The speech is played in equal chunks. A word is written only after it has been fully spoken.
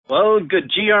Well, good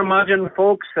GR Modern,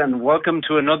 folks, and welcome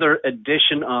to another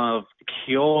edition of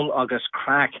Ceol, agus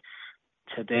Craic.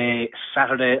 Today,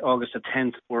 Saturday, August the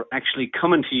 10th, we're actually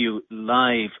coming to you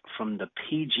live from the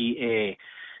PGA,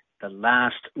 the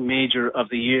last major of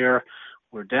the year.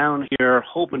 We're down here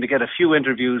hoping to get a few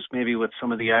interviews, maybe with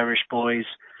some of the Irish boys.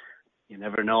 You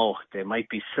never know. They might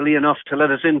be silly enough to let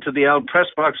us into the old press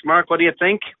box. Mark, what do you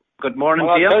think? Good morning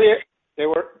to you. I'll tell you. They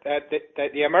were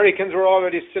the Americans were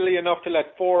already silly enough to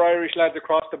let 4 Irish lads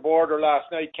across the border last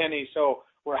night, Kenny. So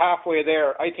we're halfway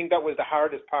there. I think that was the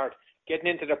hardest part. Getting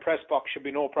into the press box should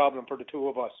be no problem for the two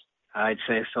of us. I'd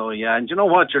say so, yeah. And you know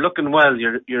what? You're looking well.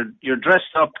 You're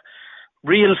dressed up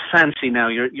real fancy now.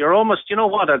 You're almost. You know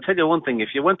what? I'll tell you one thing. If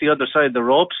you went the other side of the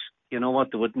ropes, you know what?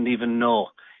 They wouldn't even know.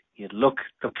 You'd look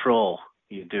the pro.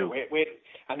 You do. Wait.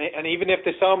 And even if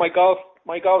they saw my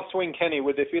golf swing, Kenny,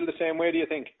 would they feel the same way? Do you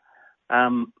think?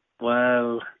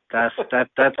 Well, that's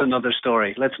another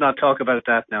story. Let's not talk about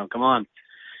that now. Come on.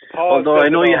 Although I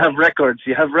know you have records.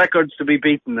 You have records to be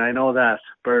beaten. I know that.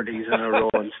 Birdies in a row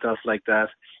and stuff like that.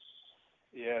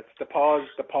 Yeah, it's the pause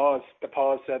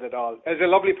said it all. There's a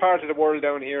lovely part of the world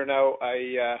down here now.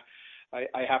 I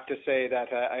have to say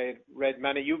that I read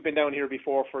many. You've been down here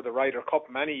before for the Ryder Cup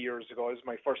many years ago. It was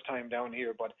my first time down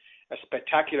here, but a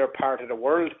spectacular part of the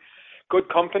world. Good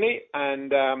company,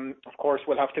 and of course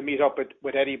we'll have to meet up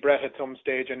with Eddie Brett at some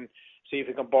stage and see if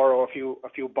we can borrow a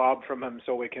few bob from him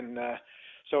so we can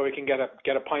get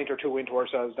a pint or two into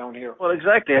ourselves down here. Well,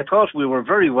 exactly. I thought we were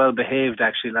very well behaved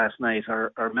actually last night.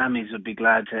 Our mammies would be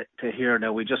glad to hear.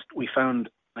 Now we found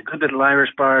a good little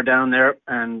Irish bar down there,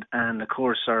 and of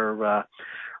course our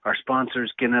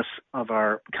sponsors Guinness of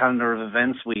our calendar of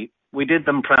events. We did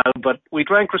them proud, but we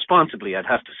drank responsibly. I'd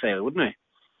have to say, wouldn't we?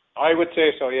 I would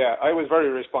say so, yeah. I was very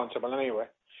responsible anyway.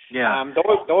 Yeah.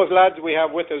 Those lads we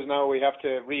have with us now, we have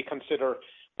to reconsider.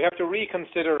 We have to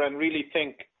reconsider and really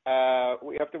think.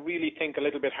 We have to really think a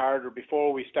little bit harder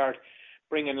before we start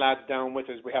bringing lads down with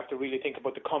us. We have to really think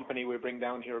about the company we bring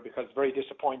down here, because it's very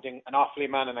disappointing. An Offaly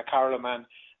man and a Carlow man,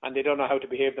 and they don't know how to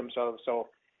behave themselves. So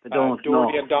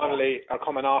Doherty and Donnelly are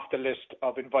coming off the list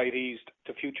of invitees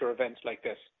to future events like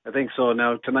this. I think so.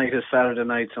 Now tonight is Saturday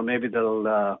night, so maybe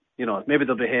they'll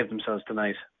behave themselves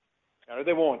tonight. Or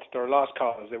they won't. They're a lost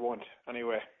cause. They won't.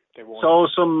 Anyway, they won't. So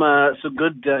some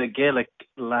good Gaelic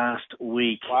last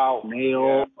week. Wow.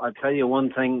 Mayo, yeah. I'll tell you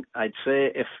one thing. I'd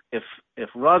say if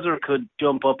Roger could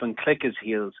jump up and click his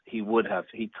heels, he would have.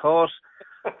 He thought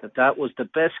that was the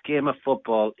best game of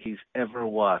football he's ever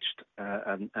watched,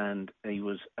 and he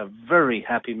was a very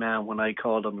happy man when I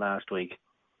called him last week.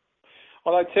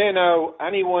 Well, I'd say now,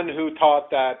 anyone who thought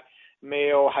that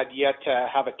Mayo had yet to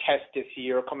have a test this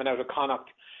year coming out of Connacht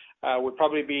would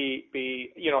probably be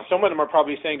some of them are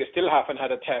probably saying they still haven't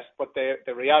had a test, but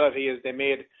the reality is they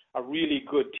made a really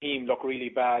good team look really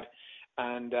bad.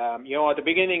 And, at the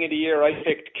beginning of the year, I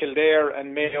picked Kildare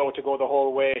and Mayo to go the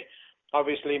whole way.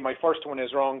 Obviously, my first one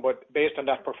is wrong, but based on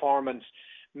that performance,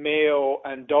 Mayo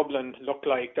and Dublin look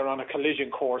like they're on a collision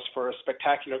course for a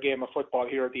spectacular game of football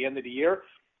here at the end of the year.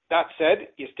 That said,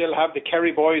 you still have the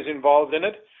Kerry boys involved in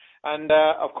it, and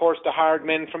of course the hard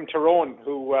men from Tyrone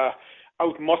who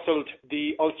outmuscled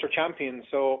the Ulster champions.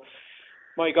 So,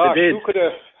 my gosh,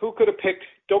 who could have picked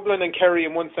Dublin and Kerry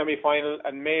in one semi-final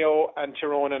and Mayo and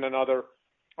Tyrone in another?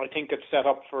 I think it's set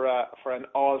up for an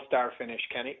all-star finish,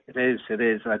 Kenny. It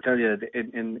is. I tell you,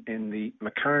 in the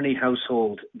McCartney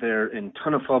household there in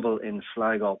Tunnafubble in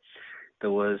Sligo, there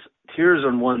was tears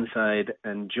on one side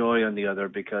and joy on the other,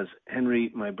 because Henry,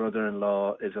 my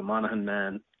brother-in-law, is a Monaghan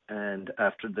man, and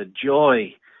after the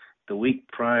joy the week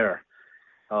prior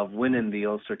of winning the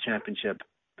Ulster Championship,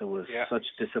 there was such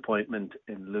disappointment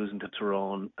in losing to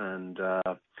Tyrone. And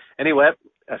anyway,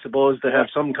 I suppose they have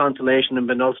some consolation in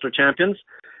being Ulster champions.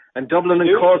 And Dublin and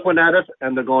Cork went at it,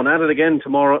 and they're going at it again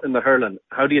tomorrow in the hurling.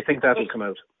 How do you think that will come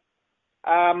out?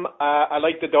 I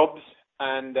like the Dubs,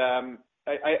 and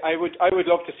I would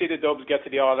love to see the Dubs get to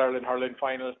the All-Ireland hurling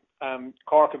final.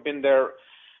 Cork have been there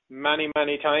many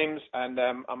times, and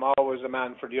I'm always a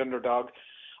man for the underdog.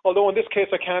 Although in this case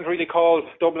I can't really call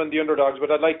Dublin the underdogs,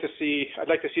 but I'd like to see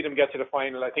them get to the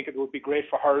final. I think it would be great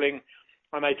for hurling,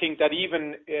 and I think that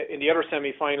even in the other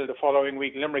semi-final the following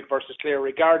week, Limerick versus Clare,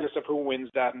 regardless of who wins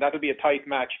that, and that'll be a tight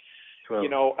match. Well,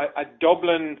 a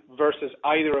Dublin versus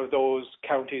either of those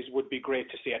counties would be great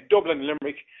to see. A Dublin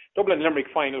Limerick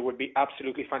final would be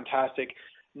absolutely fantastic.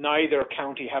 Neither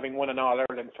county having won an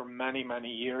All-Ireland for many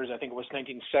years. I think it was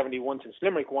 1971 since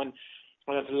Limerick won,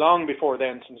 and it's long before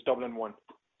then since Dublin won.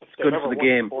 It's good for the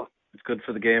game. It's good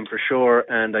for the game for sure.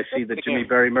 And I see that Jimmy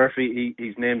Barry Murphy,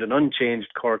 he's named an unchanged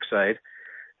Cork side.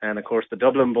 and of course the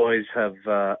Dublin boys have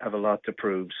a lot to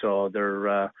prove. So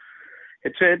they're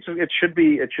it should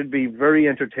be very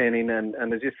entertaining, and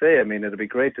as you say, I mean, it'll be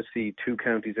great to see two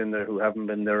counties in there who haven't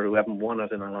been there, who haven't won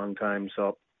it in a long time.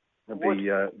 So it'll be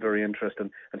very interesting.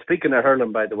 And speaking of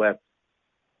hurling, by the way,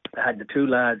 I had the two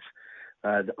lads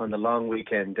on the long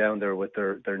weekend down there with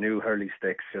their new hurley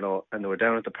sticks, you know, and they were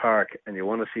down at the park, and you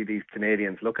want to see these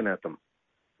Canadians looking at them,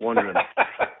 wondering.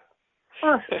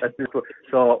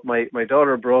 So my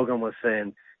daughter Brogan was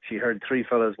saying she heard three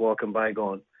fellas walking by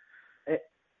going, hey,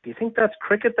 do you think that's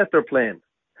cricket that they're playing?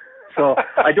 So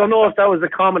I don't know if that was a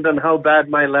comment on how bad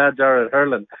my lads are at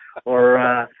hurling,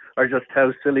 or just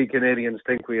how silly Canadians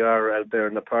think we are out there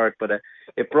in the park. But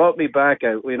it brought me back,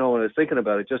 you know, when I was thinking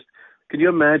about it, just can you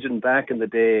imagine back in the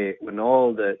day when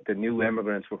all the new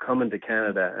immigrants were coming to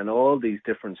Canada and all these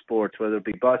different sports, whether it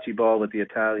be bocce ball with the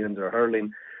Italians or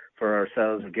hurling for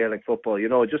ourselves or Gaelic football, you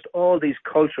know, just all these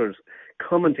cultures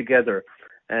coming together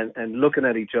and looking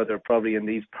at each other probably in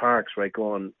these parks, right,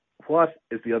 going, what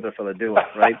is the other fella doing,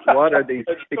 right? What are these?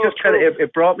 It just kind of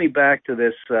it brought me back to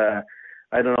this,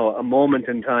 I don't know, a moment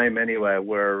in time anyway,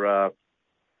 where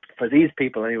for these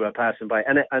people anyway passing by,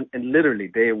 and literally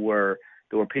there were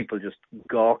people just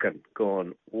gawking,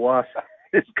 going, what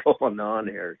is going on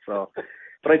here? So,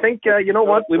 but I think you know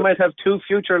what, we might have two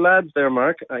future lads there,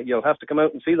 Mark. You'll have to come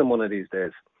out and see them one of these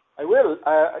days. I will.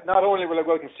 Not only will I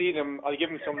go out and see them, I'll give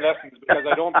them some lessons, because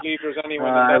I don't believe there's anyone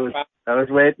in that family. I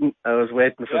was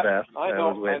waiting for that. I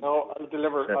know. I'll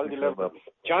deliver.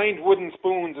 Giant wooden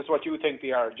spoons is what you think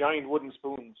they are. Giant wooden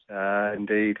spoons.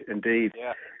 Indeed.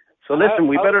 Yeah. So listen,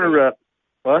 we better.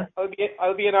 What?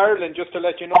 I'll be in Ireland, just to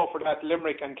let you know, for that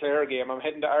Limerick and Clare game. I'm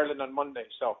heading to Ireland on Monday.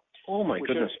 So. Oh my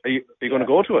goodness! Are you going to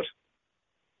go to it?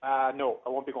 No, I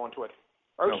won't be going to it.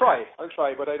 I'll try,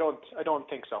 but I don't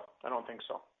think so.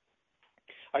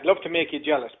 I'd love to make you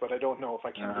jealous, but I don't know if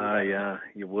I can do that. Yeah,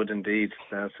 you would indeed.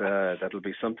 That'll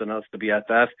be something else to be at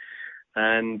that.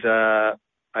 And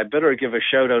I better give a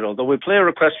shout out, although we'll play a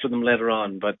request for them later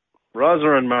on, but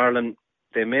Rosa and Marlon,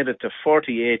 they made it to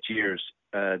 48 years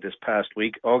this past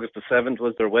week. August the 7th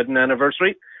was their wedding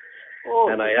anniversary.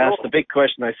 And I asked the big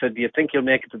question, I said, do you think you'll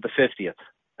make it to the 50th?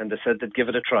 And they said they'd give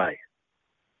it a try.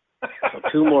 So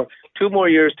two more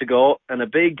years to go, and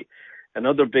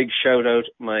another big shout out,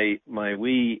 my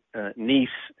wee niece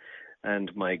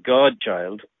and my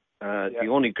godchild, the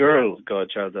only girl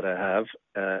godchild that I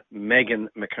have, Megan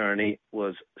McCartney,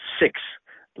 was 6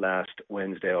 last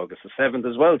Wednesday, August the 7th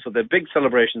as well. So they're big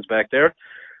celebrations back there.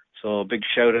 So big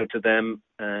shout out to them.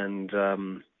 And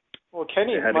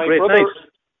Kenny,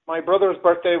 my brother's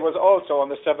birthday was also on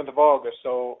the 7th of August.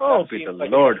 So be the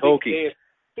Lord, hokey.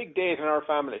 Big date in our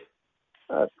family.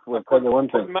 We'll tell you one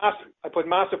thing. I put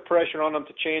massive pressure on him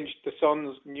to change the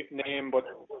son's name, but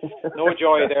no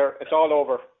joy there. It's all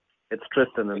over. It's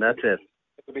Tristan, and that's it.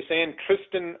 It'll be saying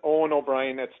Tristan Owen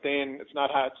O'Brien. It's staying. It's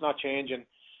not changing.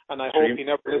 And I hope he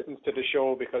never listens to the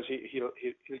show, because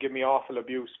he'll give me awful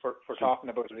abuse for talking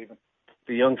about it even.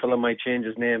 The young fella might change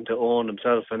his name to Owen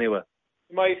himself anyway.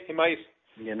 He might.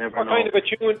 You never know.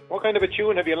 What kind of a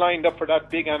tune have you lined up for that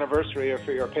big anniversary, or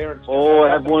for your parents? I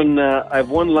have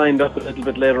one lined up a little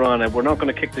bit later on, and we're not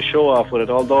going to kick the show off with it.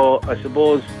 Although I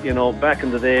suppose, you know, back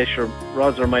in the day, sure,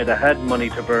 Roger might have had money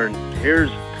to burn.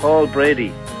 Here's Paul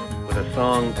Brady with a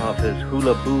song off his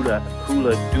Hula Dua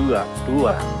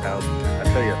album. I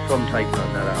tell you, some typing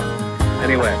on that album.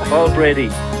 Anyway, Paul Brady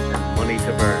and Money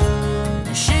to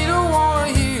Burn. She don't want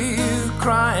to hear you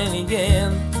crying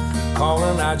again,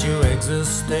 calling out your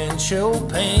existential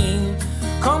pain.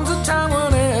 Comes a time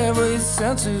when every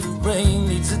sensitive brain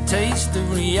needs a taste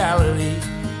of reality.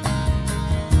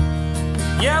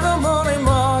 Yeah, the money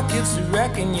market's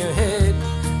wrecking your head.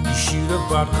 You shoot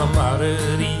about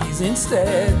commodities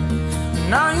instead.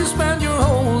 Now you spend your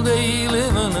whole day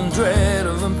living in dread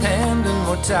of impending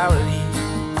mortality.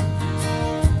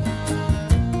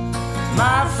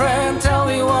 My friend, tell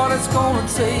me what it's gonna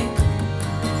take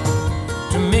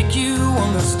to make you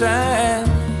understand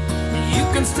you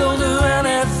can still do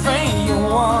anything you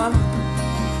want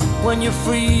when you're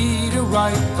free to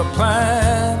write the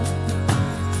plan.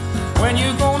 When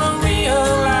you're gonna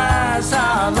realize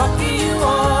how lucky you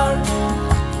are.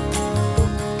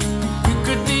 You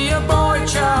could be a boy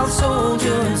child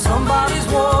soldier in somebody's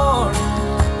war,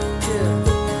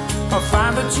 or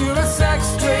find that you're a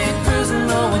sex trade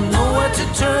prisoner with nowhere to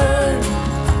turn.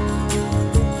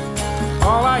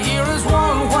 All I hear is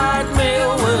one white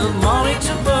male with money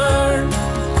to burn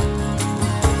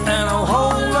and a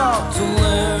whole lot to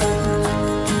learn.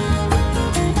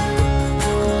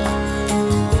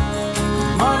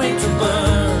 Money to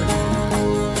burn.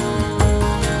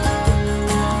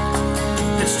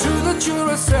 It's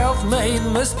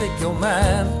stick your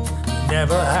man.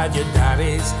 Never had your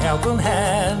daddy's helping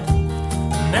hand.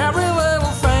 And every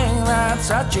little thing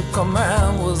that's at your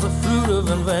command was the fruit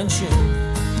of invention.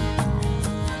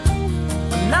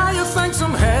 But now you think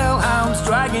some hellhound's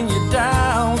dragging you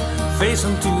down,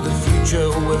 facing to the future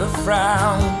with a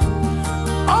frown.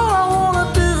 All I wanna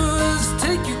do is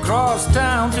take you across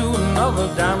town to another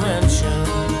dimension.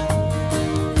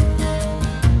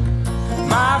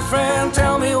 My friend,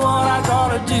 tell me what I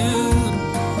gotta do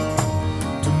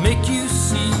to make you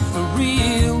see for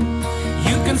real.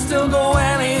 You can still go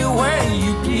anywhere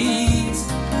you please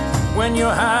when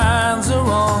your hands are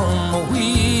on the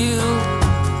wheel.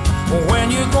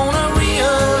 When you're gonna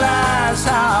realize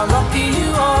how lucky you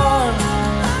are.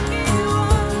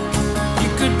 You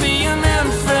could be an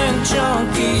infant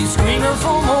junkie screaming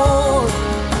for more,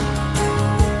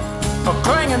 or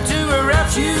clinging to a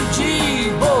refugee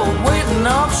boat waiting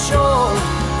offshore,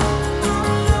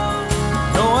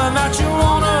 knowing that your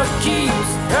owner keeps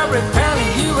every penny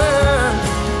you earn,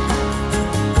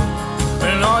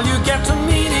 and all you get to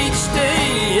meet each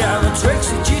day are the tricks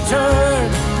that you turn.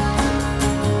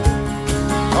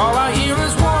 All I hear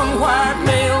is one white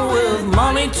male with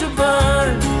money to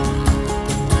burn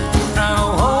and a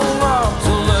whole lot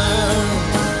to learn.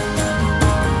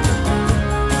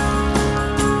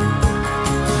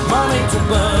 Money to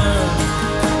burn.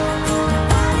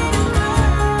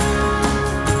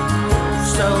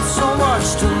 Still so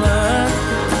much to learn.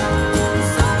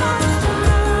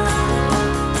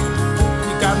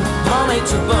 You got money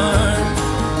to burn.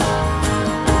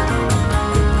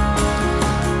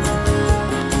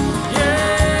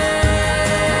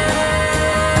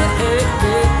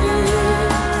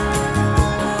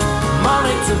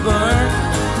 To burn.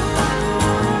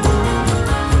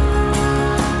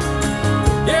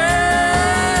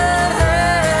 Yeah,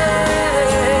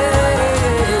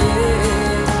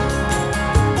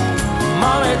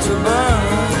 money to burn.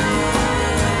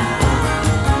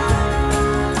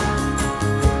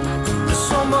 There's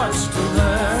so much to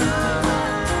learn.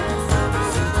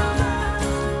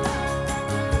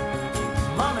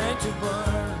 Money to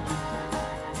burn.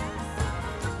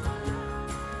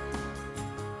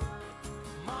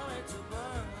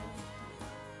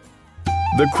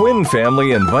 The Quinn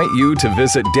family invite you to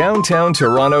visit downtown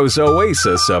Toronto's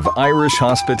oasis of Irish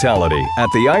hospitality at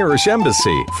the Irish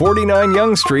Embassy, 49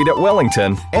 Yonge Street at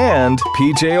Wellington, and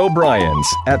PJ O'Brien's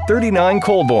at 39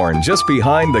 Colborne, just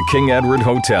behind the King Edward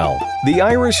Hotel. The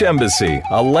Irish Embassy,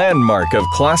 a landmark of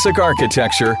classic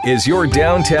architecture, is your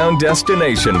downtown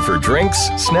destination for drinks,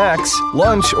 snacks,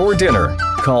 lunch, or dinner.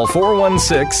 Call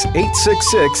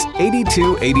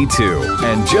 416-866-8282.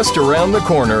 And just around the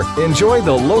corner, enjoy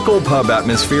the local pub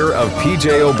atmosphere of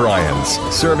PJ O'Brien's,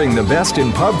 serving the best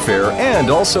in pub fare and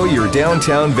also your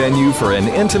downtown venue for an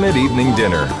intimate evening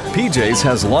dinner. PJ's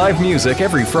has live music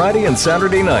every Friday and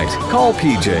Saturday night. Call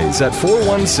PJ's at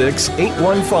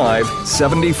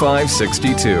 416-815-7562.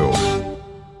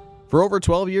 For over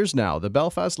 12 years now, the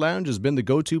Belfast Lounge has been the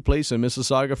go-to place in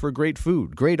Mississauga for great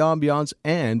food, great ambiance,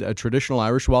 and a traditional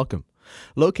Irish welcome.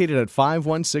 Located at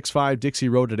 5165 Dixie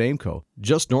Road at Aimco,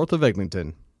 just north of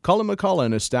Eglinton. Colin McCullough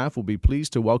and his staff will be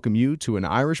pleased to welcome you to an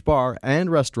Irish bar and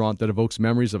restaurant that evokes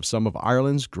memories of some of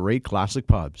Ireland's great classic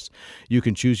pubs. You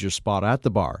can choose your spot at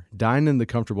the bar, dine in the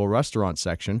comfortable restaurant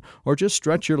section, or just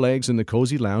stretch your legs in the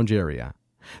cozy lounge area.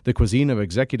 The cuisine of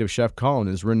Executive Chef Colin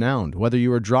is renowned, whether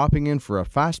you are dropping in for a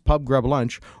fast pub grub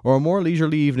lunch or a more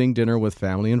leisurely evening dinner with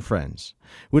family and friends.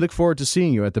 We look forward to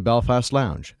seeing you at the Belfast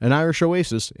Lounge, an Irish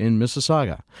oasis in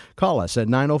Mississauga. Call us at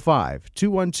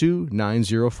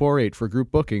 905-212-9048 for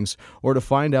group bookings or to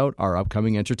find out our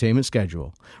upcoming entertainment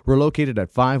schedule. We're located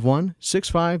at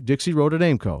 5165 Dixie Road at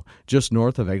Aimco, just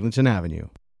north of Eglinton Avenue.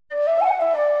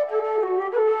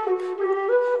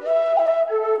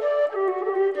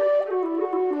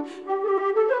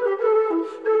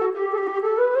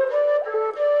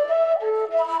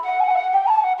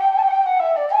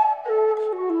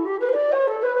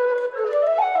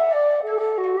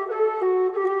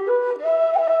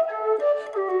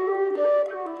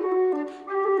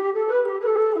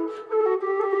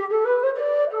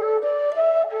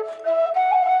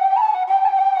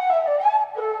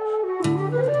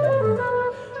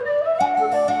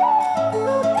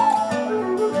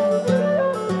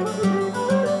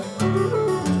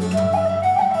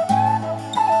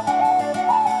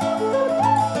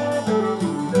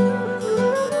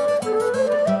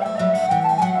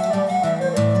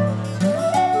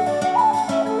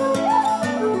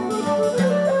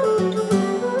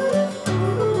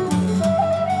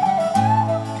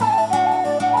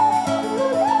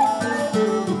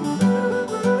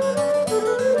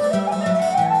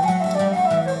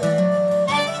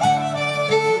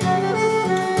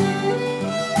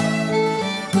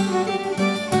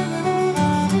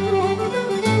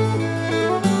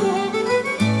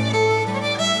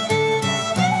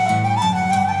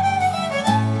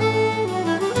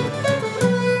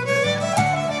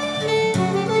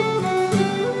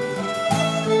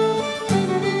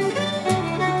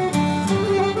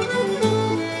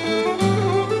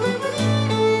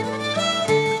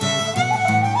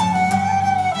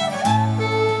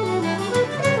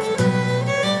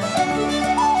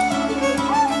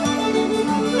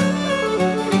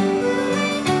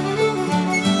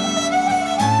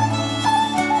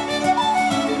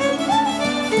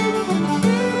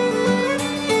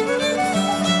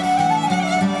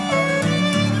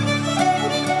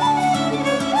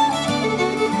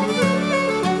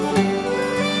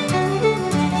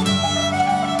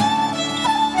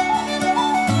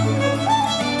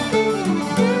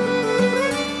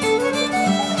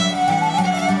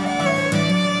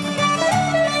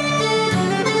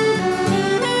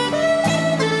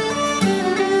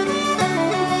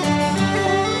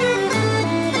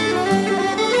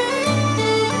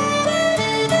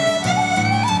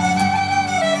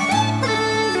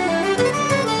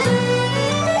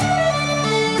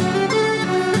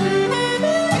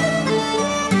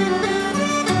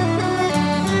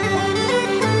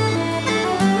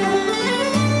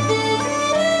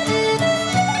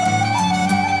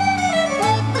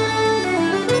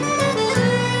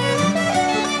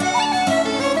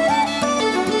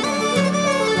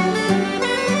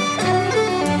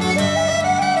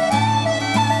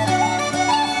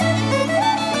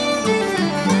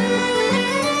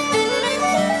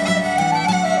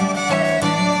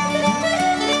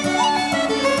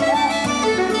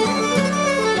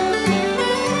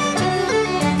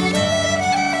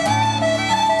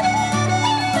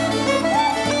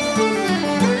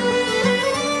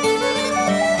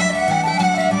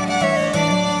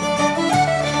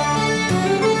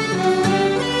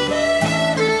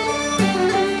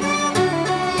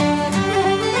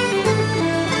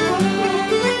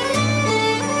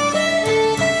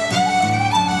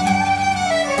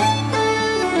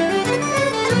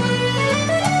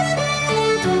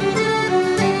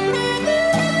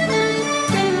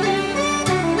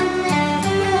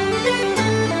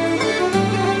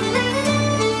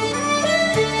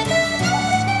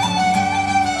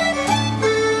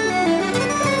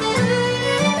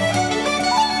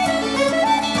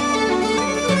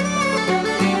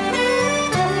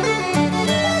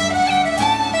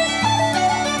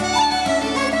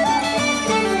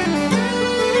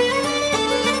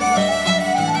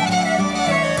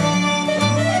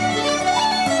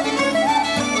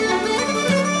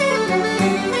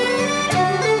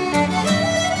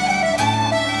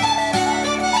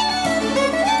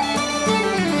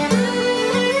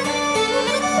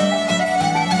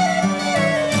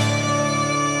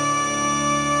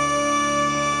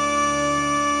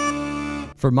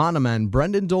 Fermanagh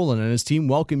Brendan Dolan and his team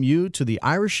welcome you to the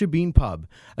Irish Shebeen Pub,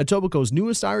 Etobicoke's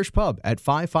newest Irish pub at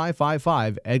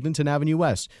 5555 Eglinton Avenue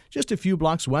West, just a few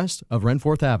blocks west of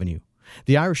Renforth Avenue.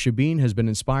 The Irish Shebeen has been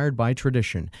inspired by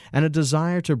tradition and a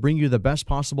desire to bring you the best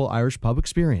possible Irish pub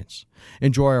experience.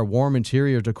 Enjoy our warm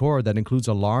interior decor that includes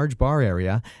a large bar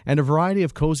area and a variety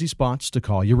of cozy spots to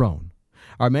call your own.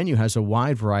 Our menu has a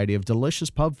wide variety of delicious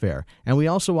pub fare, and we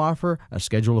also offer a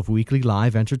schedule of weekly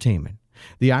live entertainment.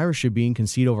 The Irish Shebeen can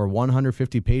seat over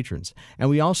 150 patrons, and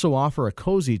we also offer a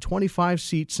cozy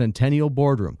 25-seat Centennial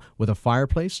boardroom with a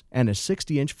fireplace and a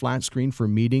 60-inch flat screen for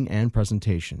meeting and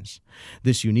presentations.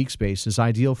 This unique space is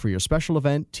ideal for your special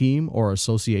event, team, or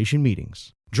association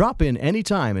meetings. Drop in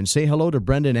anytime and say hello to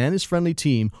Brendan and his friendly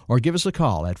team, or give us a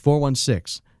call at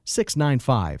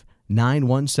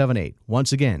 416-695-9178.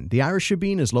 Once again, the Irish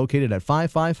Shebeen is located at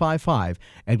 5555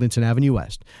 Eglinton Avenue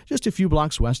West, just a few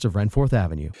blocks west of Renforth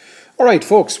Avenue. All right,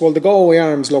 folks. Well, the Galway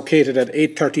Arms, located at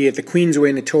 838 the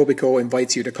Queensway in Etobicoke,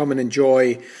 invites you to come and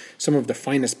enjoy some of the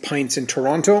finest pints in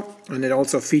Toronto, and it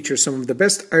also features some of the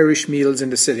best Irish meals in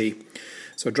the city.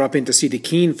 So drop in to see the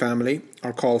Keane family,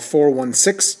 or call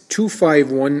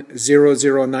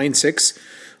 416-251-0096.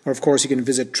 Or, of course, you can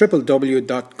visit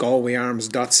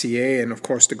www.galwayarms.ca. And, of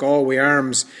course, the Galway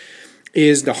Arms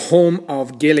is the home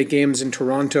of Gaelic games in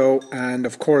Toronto. And,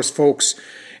 of course, folks,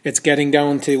 it's getting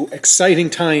down to exciting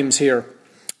times here.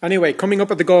 Anyway, coming up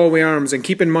at the Galway Arms, and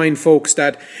keep in mind, folks,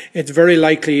 that it's very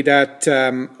likely that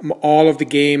all of the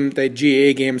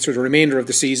GAA games for the remainder of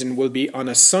the season will be on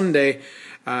a Sunday,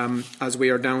 as we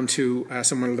are down to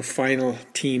some of the final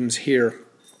teams here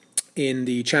in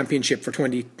the championship for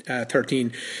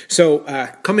 2013. So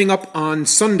coming up on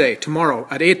Sunday, tomorrow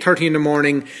at 8:30 in the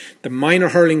morning, the minor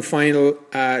hurling final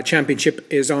championship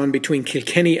is on between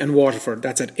Kilkenny and Waterford.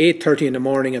 That's at 8:30 in the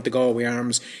morning at the Galway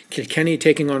Arms. Kilkenny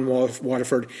taking on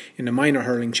Waterford in the minor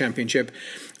hurling championship.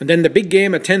 And then the big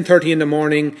game at 10:30 in the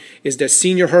morning is the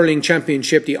senior hurling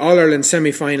championship, the All-Ireland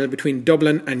semi-final between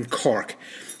Dublin and Cork.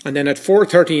 And then at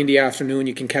 4:30 in the afternoon,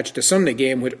 you can catch the Sunday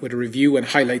game with a review and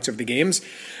highlights of the games.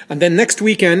 And then next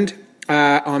weekend,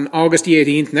 on August the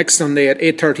 18th, next Sunday at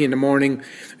 8:30 in the morning,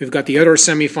 we've got the other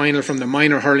semi-final from the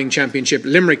Minor Hurling Championship,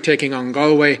 Limerick taking on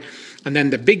Galway. And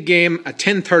then the big game at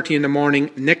 10:30 in the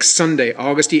morning next Sunday,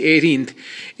 August the 18th,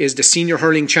 is the Senior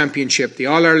Hurling Championship, the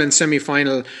All-Ireland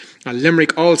semi-final.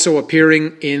 Limerick also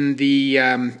appearing in the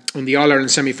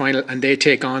All-Ireland semi-final, and they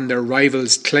take on their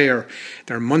rivals Clare,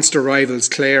 their Munster rivals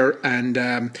Clare. And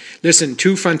listen,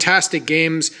 two fantastic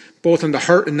games, both in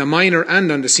the minor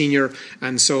and on the senior.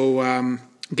 And so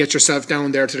get yourself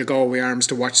down there to the Galway Arms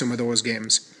to watch some of those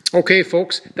games. Okay,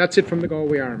 folks, that's it from the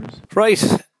Galway Arms. Right,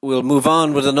 we'll move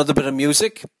on with another bit of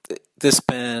music. This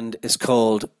band is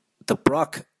called the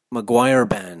Brock McGuire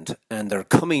Band, and they're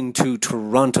coming to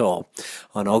Toronto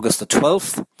on August the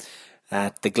 12th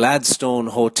at the Gladstone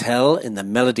Hotel in the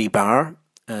Melody Bar,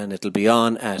 and it'll be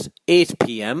on at 8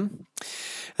 p.m.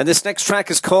 And this next track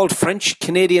is called French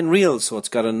Canadian Reel, so it's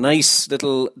got a nice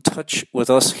little touch with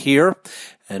us here.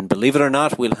 And believe it or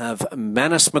not, we'll have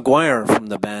Manus McGuire from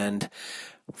the band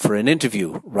for an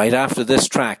interview right after this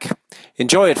track.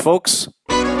 Enjoy it, folks.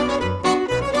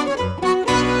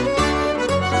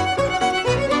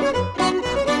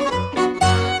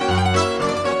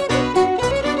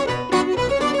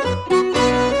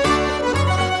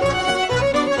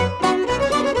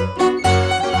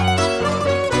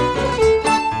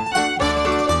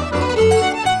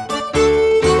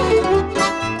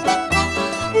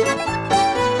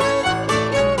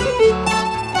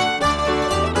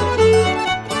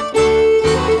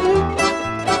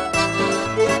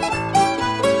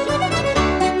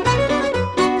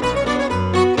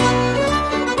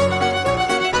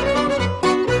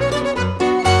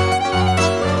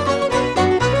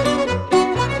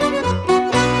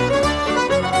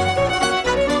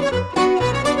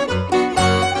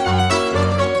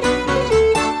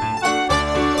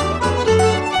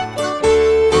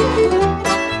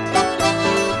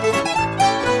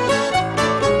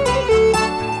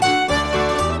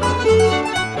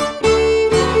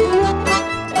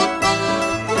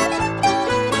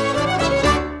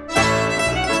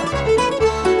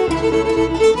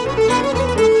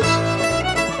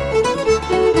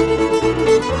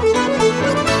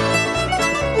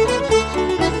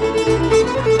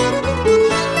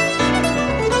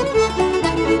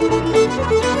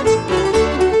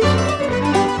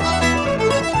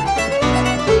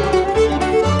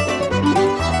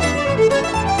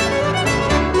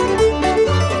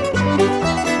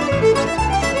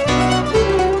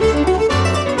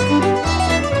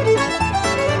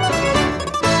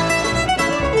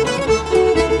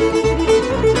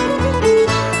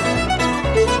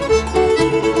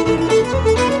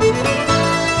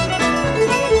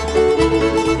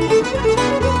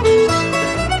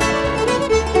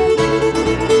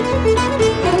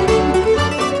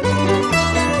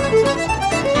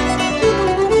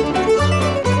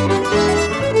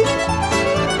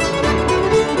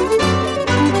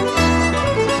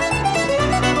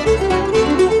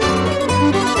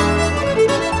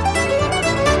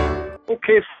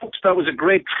 Okay, folks, that was a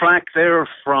great track there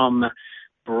from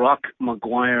Brock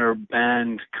McGuire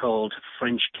Band called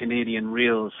French Canadian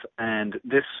Reels, and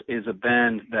this is a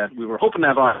band that we were hoping to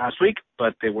have on last week,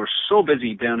 but they were so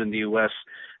busy down in the US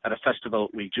at a festival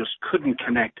we just couldn't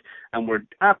connect, and we're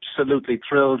absolutely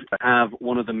thrilled to have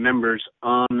one of the members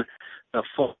on the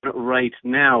phone right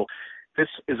now. This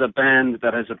is a band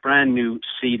that has a brand new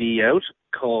CD out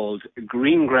called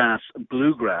Greengrass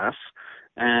Bluegrass,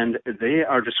 and they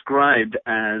are described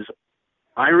as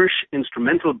Irish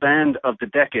Instrumental Band of the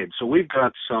Decade. So we've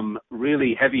got some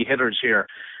really heavy hitters here.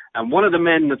 And one of the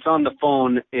men that's on the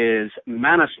phone is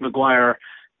Manus McGuire,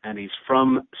 and he's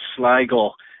from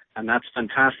Sligo. And that's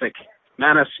fantastic.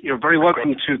 Manus, you're very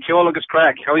welcome to Ceol, agus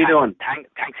Craic. How are you doing?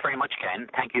 Thanks very much, Ken.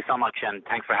 Thank you so much, and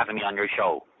thanks for having me on your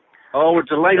show. Oh, we're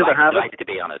delighted to have it. Delighted to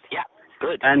be on it. Yeah.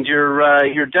 Good. And you're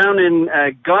down in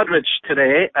Godrich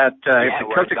today at the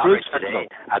Celtic Roots Festival.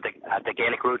 At the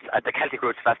Gaelic Roots at the Celtic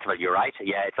Roots Festival. You're right.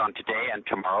 Yeah, it's on today and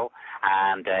tomorrow,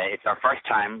 and it's our first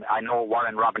time. I know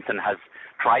Warren Robinson has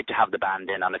tried to have the band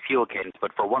in on a few occasions,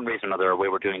 but for one reason or another, we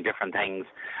were doing different things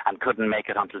and couldn't make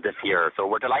it until this year. So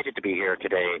we're delighted to be here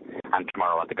today and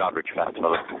tomorrow at the Godrich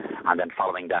Festival, and then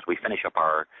following that, we finish up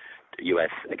our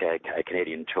US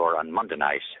Canadian tour on Monday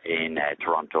night in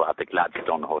Toronto at the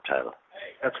Gladstone Hotel.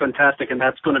 That's fantastic, and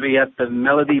that's going to be at the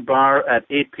Melody Bar at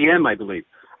 8 p.m., I believe.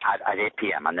 At 8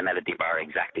 p.m. on the Melody Bar,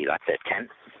 exactly. That's it, Ken.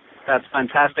 That's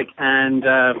fantastic. And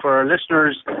for our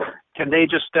listeners, can they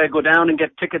just go down and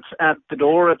get tickets at the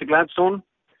door at the Gladstone?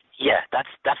 Yeah,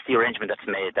 that's the arrangement that's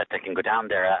made, that they can go down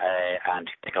there and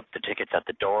pick up the tickets at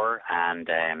the door. And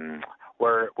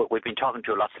we've been talking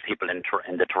to lots of people in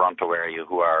the Toronto area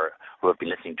who have been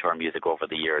listening to our music over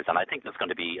the years, and I think there's going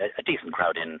to be a decent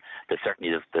crowd in.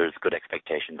 There's good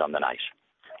expectations on the night.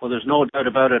 Well, there's no doubt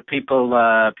about it. People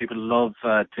love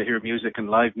to hear music and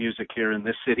live music here in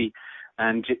this city.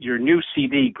 And your new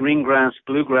CD, Greengrass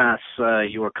Bluegrass,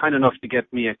 you were kind enough to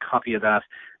get me a copy of that,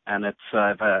 and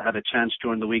I've had a chance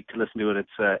during the week to listen to it.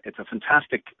 It's a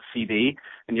fantastic CD,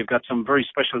 and you've got some very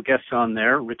special guests on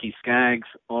there: Ricky Skaggs,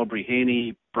 Aubrey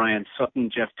Haney, Brian Sutton,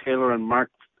 Jeff Taylor, and Mark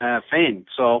Fain.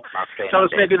 So tell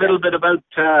us maybe a little bit about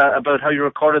how you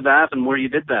recorded that and where you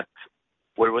did that.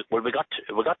 Well, we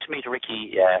got to meet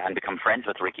Ricky and become friends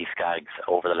with Ricky Skaggs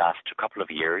over the last couple of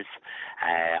years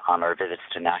on our visits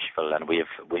to Nashville, and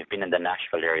we've been in the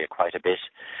Nashville area quite a bit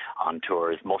on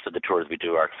tours. Most of the tours we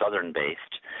do are southern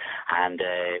based, and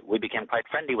we became quite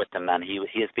friendly with him. And he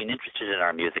has been interested in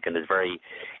our music and is very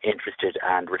interested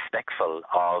and respectful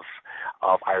of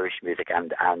Irish music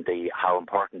and how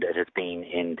important it has been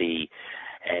in the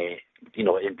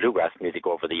in bluegrass music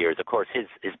over the years. Of course,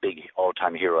 his big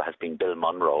all-time hero has been Bill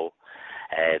Monroe,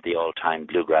 the all-time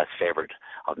bluegrass favorite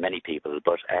of many people.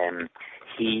 But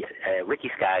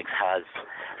Ricky Skaggs has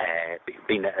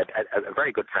been a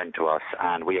very good friend to us,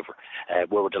 and we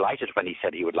were delighted when he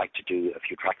said he would like to do a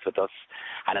few tracks with us.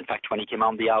 And in fact, when he came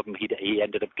on the album, he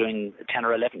ended up doing 10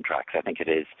 or 11 tracks, I think it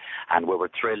is. And we were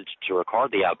thrilled to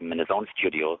record the album in his own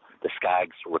studio, the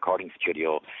Skaggs recording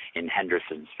studio in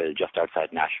Hendersonsville, just outside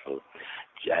Nashville,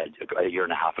 a year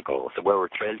and a half ago. So we were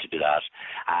thrilled to do that.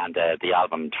 And the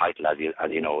album title, as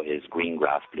you know, is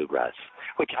Greengrass Bluegrass,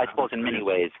 which I suppose in many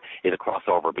ways is a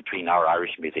crossover between our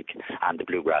Irish music and the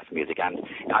bluegrass music. And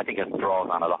I think it draws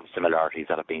on a lot of similarities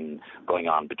that have been going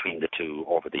on between the two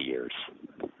over the years.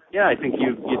 Yeah, I think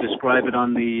you describe it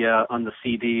on the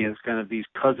CD as kind of these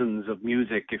cousins of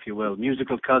music, if you will,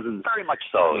 musical cousins. Very much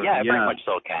so, yeah. Very much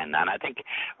so, Ken. And I think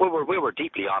we were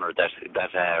deeply honoured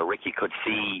that Ricky could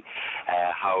see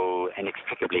how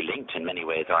inextricably linked in many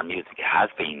ways our music has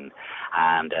been,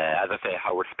 and as I say,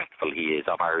 how respectful he is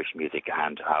of Irish music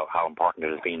and how important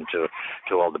it has been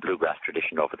to all the bluegrass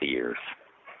tradition over the years.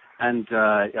 And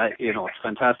it's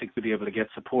fantastic to be able to get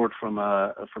support from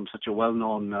such a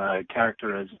well-known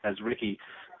character as Ricky.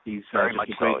 He's very much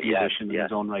a great musician in yes.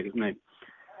 his own right, isn't he?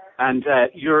 And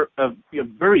you're a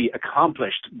very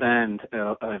accomplished band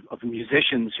of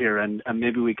musicians here, and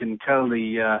maybe we can tell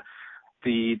the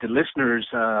listeners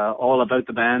all about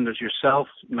the band. There's yourself,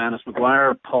 Manus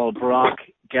McGuire, Paul Brock,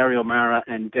 Gary O'Mara,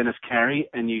 and Dennis Carey,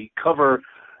 and you cover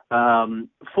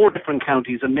 4 different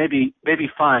counties and maybe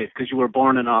 5 because you were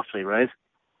born in Offaly, right?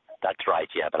 That's right,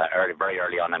 yeah. But very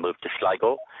early on I moved to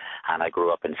Sligo, and I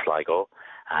grew up in Sligo.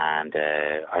 And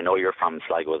I know you're from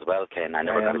Sligo as well, Ken. I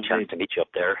never got a chance to meet you up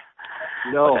there.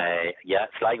 No. But,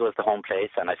 Sligo is the home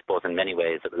place, and I suppose in many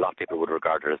ways a lot of people would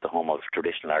regard it as the home of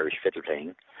traditional Irish fiddle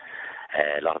playing.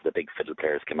 A lot of the big fiddle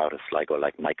players came out of Sligo,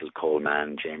 like Michael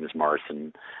Coleman, James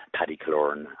Morrison, Paddy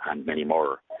Cloran, and many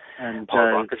more. And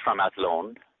Paul Brock is from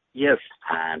Athlone. Yes.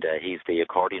 And he's the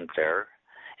accordion player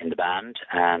in the band,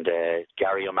 and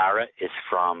Gary O'Mara is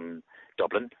from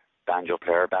Dublin, banjo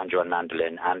player, banjo and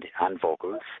mandolin and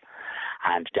vocals.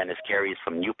 And Dennis Carey is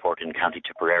from Newport in County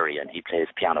Tipperary, and he plays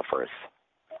piano for us.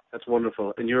 That's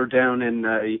wonderful. And you're down in,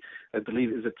 I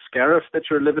believe, is it Scariff that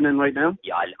you're living in right now?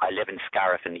 Yeah, I live in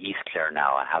Scariff in East Clare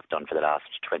now. I have done for the last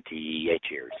 28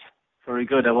 years. Very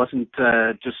good. I wasn't,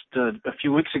 just a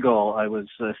few weeks ago, I was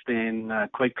staying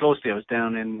quite closely. I was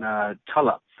down in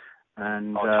Tulla.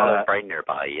 And, Tulla's very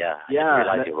nearby, yeah. Yeah. I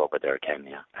didn't realize you were over there, Ken,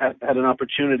 yeah. Had an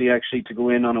opportunity actually to go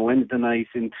in on a Wednesday night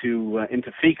into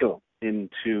Ceol,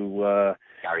 into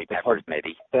Gary Peppers,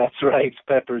 maybe. That's right,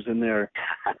 Peppers in there.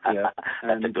 Yeah.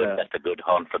 That's a good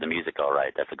hunt for the music, all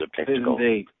right. That's a good place to go.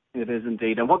 It is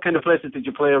indeed. And what kind of places did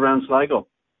you play around Sligo?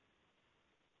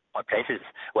 What places?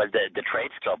 Well, the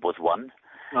Trades Club was one.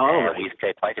 Right. We used to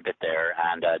play quite a bit there,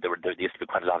 and there used to be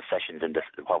quite a lot of sessions in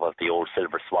what was the old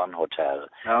Silver Swan Hotel.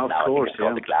 Oh, now of course, I think it's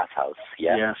called the Glass House.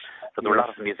 Yeah. Yes. So there were a lot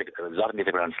of music. There was a lot of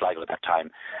music around Sligo at that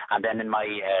time. And then in my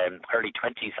early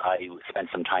 20s, I spent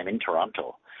some time in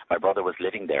Toronto. My brother was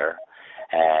living there,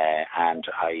 and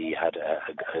I had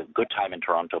a good time in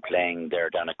Toronto playing there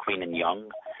down at Queen and Young.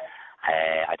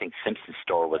 I think Simpson's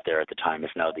store was there at the time.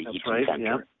 It's now the Eaton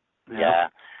Centre.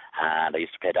 Yeah. And I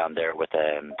used to play down there with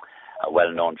a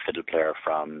well-known fiddle player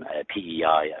from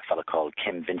PEI, a fellow called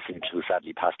Kim Vincent, who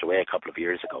sadly passed away a couple of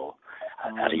years ago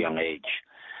at a young age.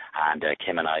 And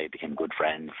Kim and I became good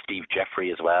friends. Steve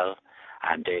Jeffrey as well,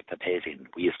 and Dave Papazian.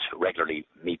 We used to regularly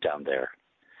meet down there.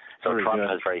 So Toronto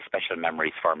has very special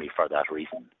memories for me for that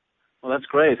reason. Well, that's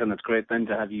great, and it's great then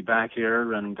to have you back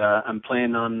here. And I'm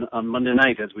playing on Monday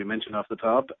night, as we mentioned off the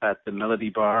top, at the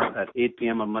Melody Bar at 8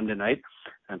 p.m. on Monday night,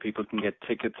 and people can get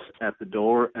tickets at the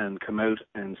door and come out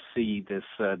and see this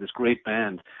great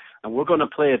band. And we're going to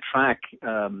play a track.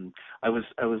 I was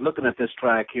looking at this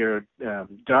track here,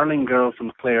 "Darling Girl"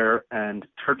 from Clare and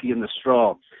 "Turkey in the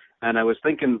Straw," and I was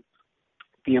thinking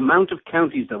the amount of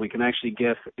counties that we can actually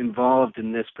get involved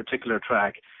in this particular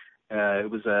track. It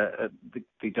was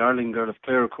the Darling Girl of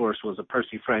Clare, of course, was a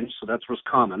Percy French, so that's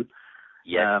Roscommon.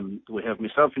 Yeah. We have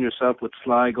myself and yourself with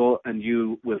Sligo, and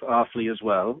you with Offaly as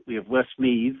well. We have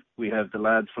Westmeath. We have the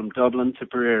lads from Dublin,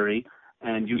 Tipperary,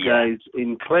 and you guys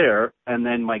in Clare. And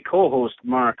then my co-host,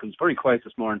 Mark, who's very quiet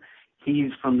this morning,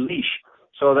 he's from Laois.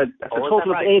 So that's a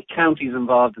total of 8 counties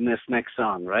involved in this next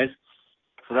song, right?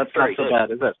 So that's not so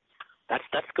bad, is it?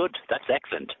 That's good. That's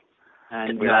excellent.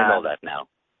 And we know that now.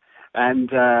 And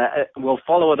we'll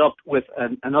follow it up with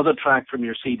another track from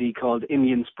your CD called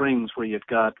Indian Springs, where you've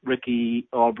got Ricky,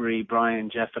 Aubrey, Brian,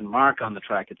 Jeff, and Mark on the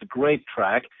track. It's a great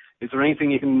track. Is there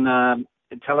anything you can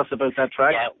tell us about that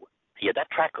track? Yeah,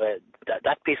 that track,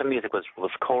 that piece of music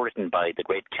was co-written by the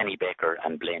great Kenny Baker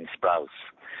and Blaine Sprouse,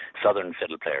 Southern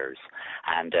fiddle players.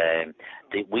 And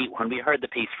when we heard the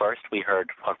piece first, we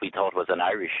heard what we thought was an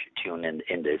Irish tune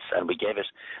in this, and we gave it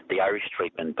the Irish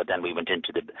treatment, but then we went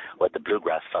into the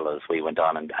bluegrass fellows. We went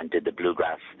on and did the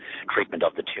bluegrass treatment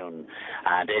of the tune.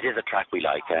 And it is a track we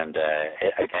like, and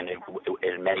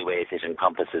in many ways it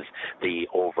encompasses the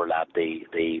overlap,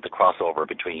 the crossover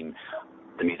between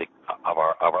the music of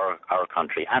our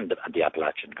country and the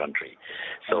Appalachian country.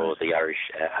 So the Irish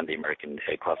and the American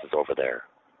crosses over there.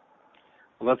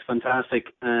 Well, that's fantastic,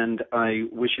 and I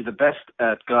wish you the best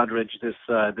at Godridge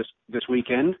this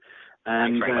weekend,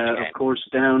 and of course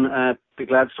down at the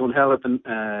Gladstone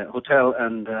Hotel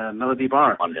and Melody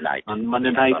Bar on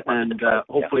Monday night, and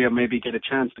hopefully I'll maybe get a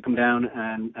chance to come down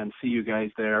and see you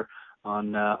guys there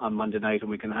on Monday night,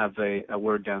 and we can have a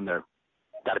word down there.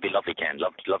 That'd be lovely, Ken.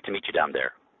 Love to meet you down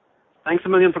there. Thanks a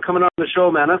million for coming on the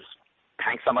show, Manus.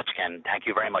 Thanks so much, Ken. Thank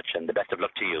you very much, and the best of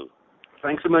luck to you.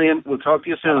 Thanks a million. We'll talk to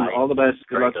you soon. Bye. All the best.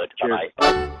 Good luck. Good. Cheers.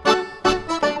 Bye.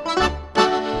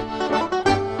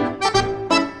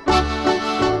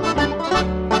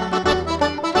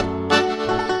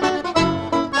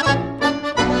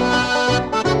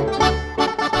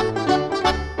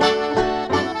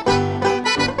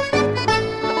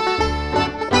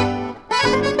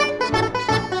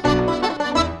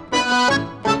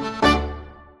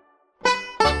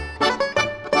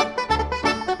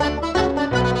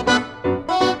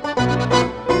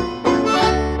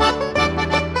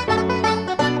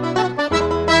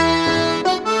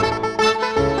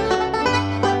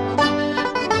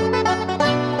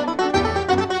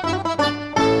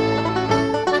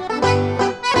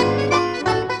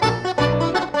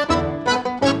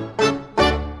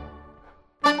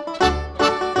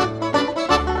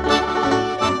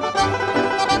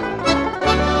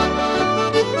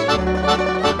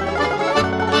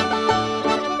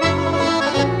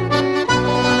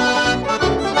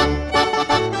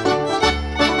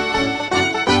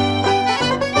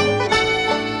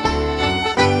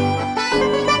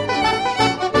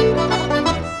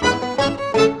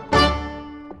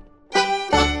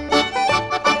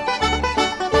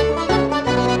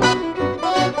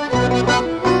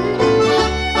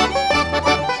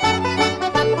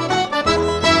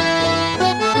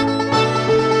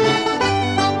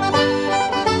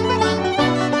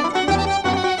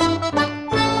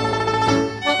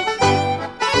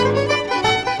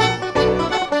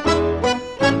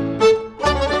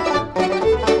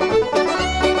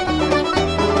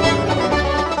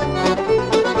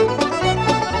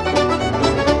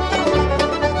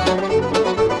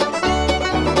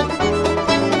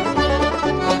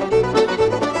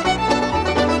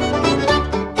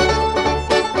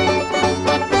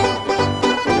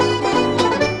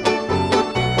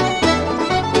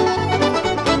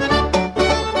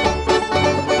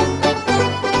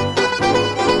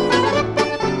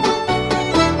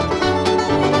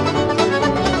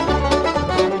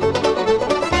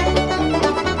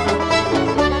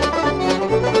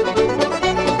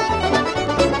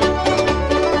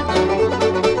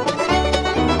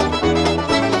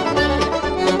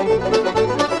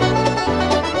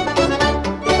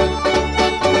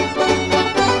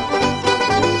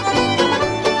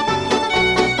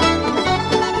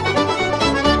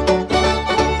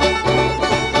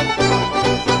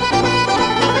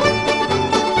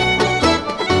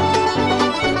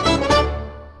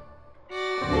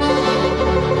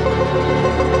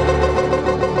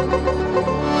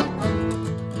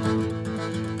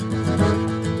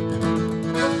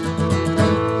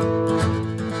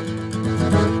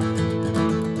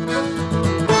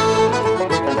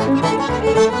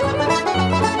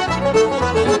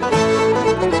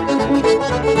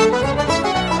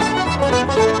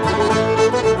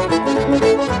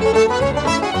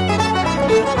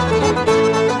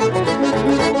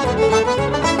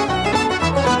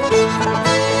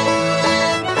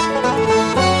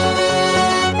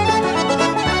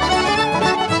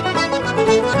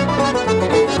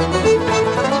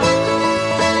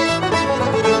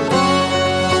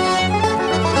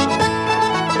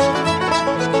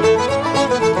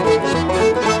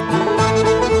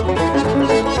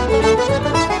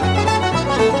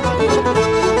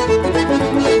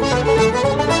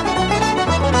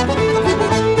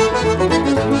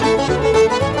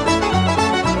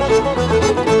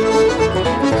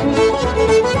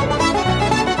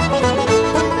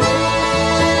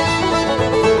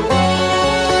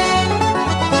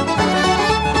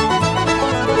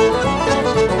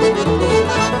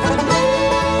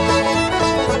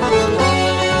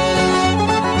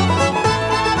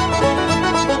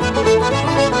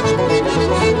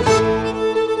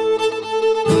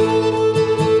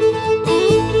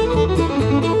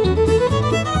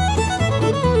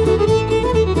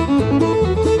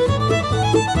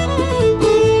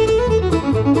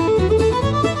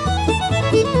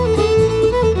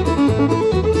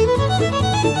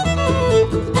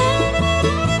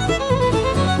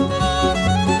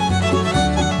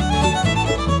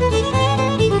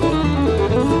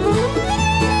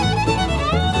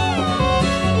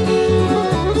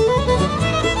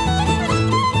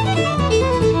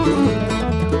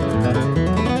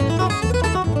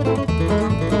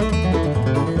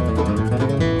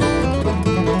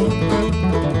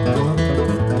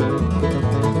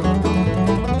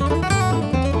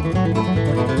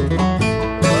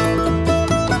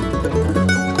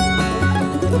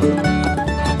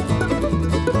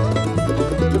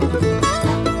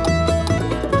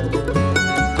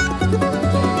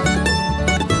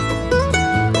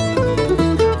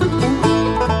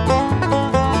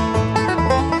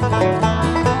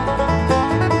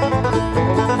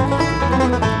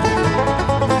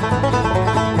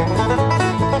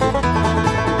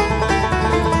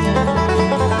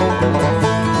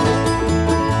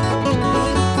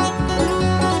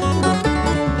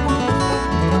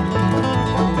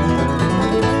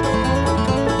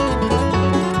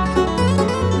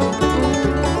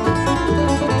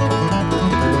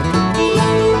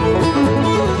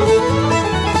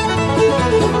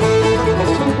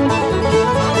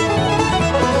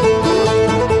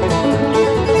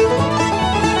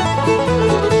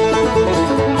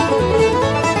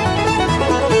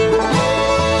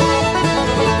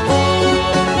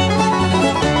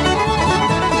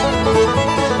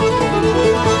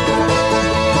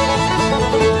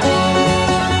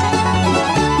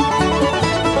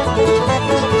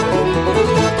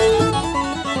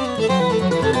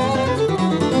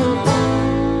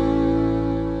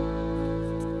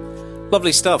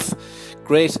 Lovely stuff.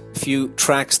 Great few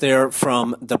tracks there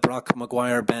from the Brock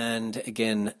McGuire Band.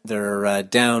 Again, they're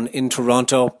down in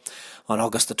Toronto on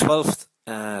August the 12th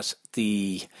at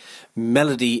the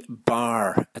Melody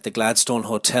Bar at the Gladstone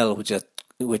Hotel,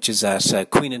 which is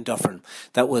at Queen and Dufferin.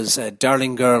 That was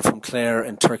Darling Girl from Clare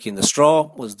and Turkey in the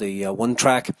Straw was the one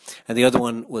track, and the other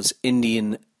one was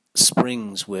Indian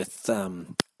Springs with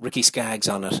Ricky Skaggs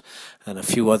on it and a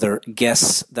few other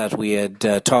guests that we had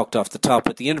talked off the top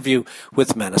at the interview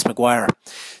with Manus McGuire.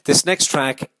 This next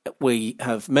track we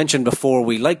have mentioned before.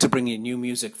 We like to bring you new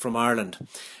music from Ireland,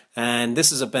 and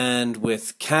this is a band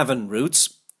with Cavan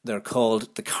roots. They're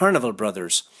called the Carnival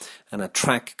Brothers, and a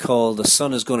track called The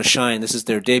Sun Is Gonna Shine. This is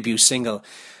their debut single,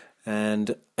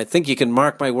 and I think you can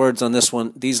mark my words on this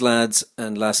one. These lads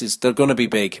and lassies, they're going to be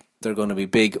big. They're going to be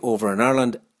big over in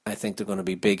Ireland. I think they're going to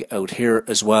be big out here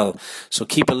as well. So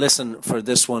keep a listen for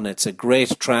this one. It's a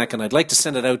great track, and I'd like to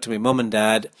send it out to my mum and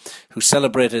dad, who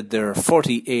celebrated their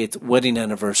 48th wedding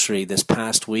anniversary this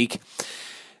past week.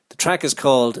 The track is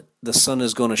called The Sun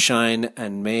Is Gonna Shine,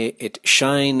 and may it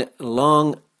shine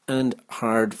long and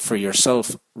hard for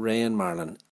yourself, Ray and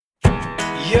Marlon.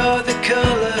 You're the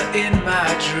color in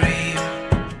my dream,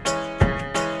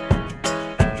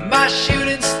 my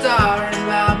shooting star and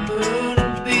my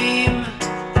moonbeam,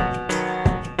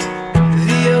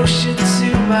 the ocean to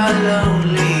my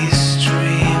lonely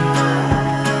stream,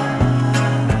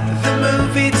 the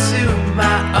movie to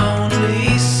my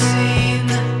only scene.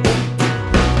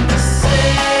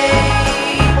 Say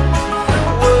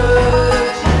the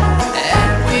word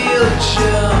and we'll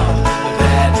jump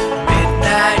that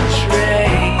midnight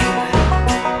train.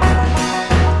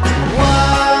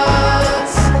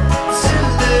 What's to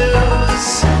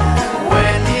lose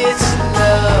when it's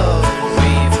love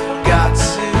we've got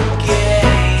to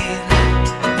gain?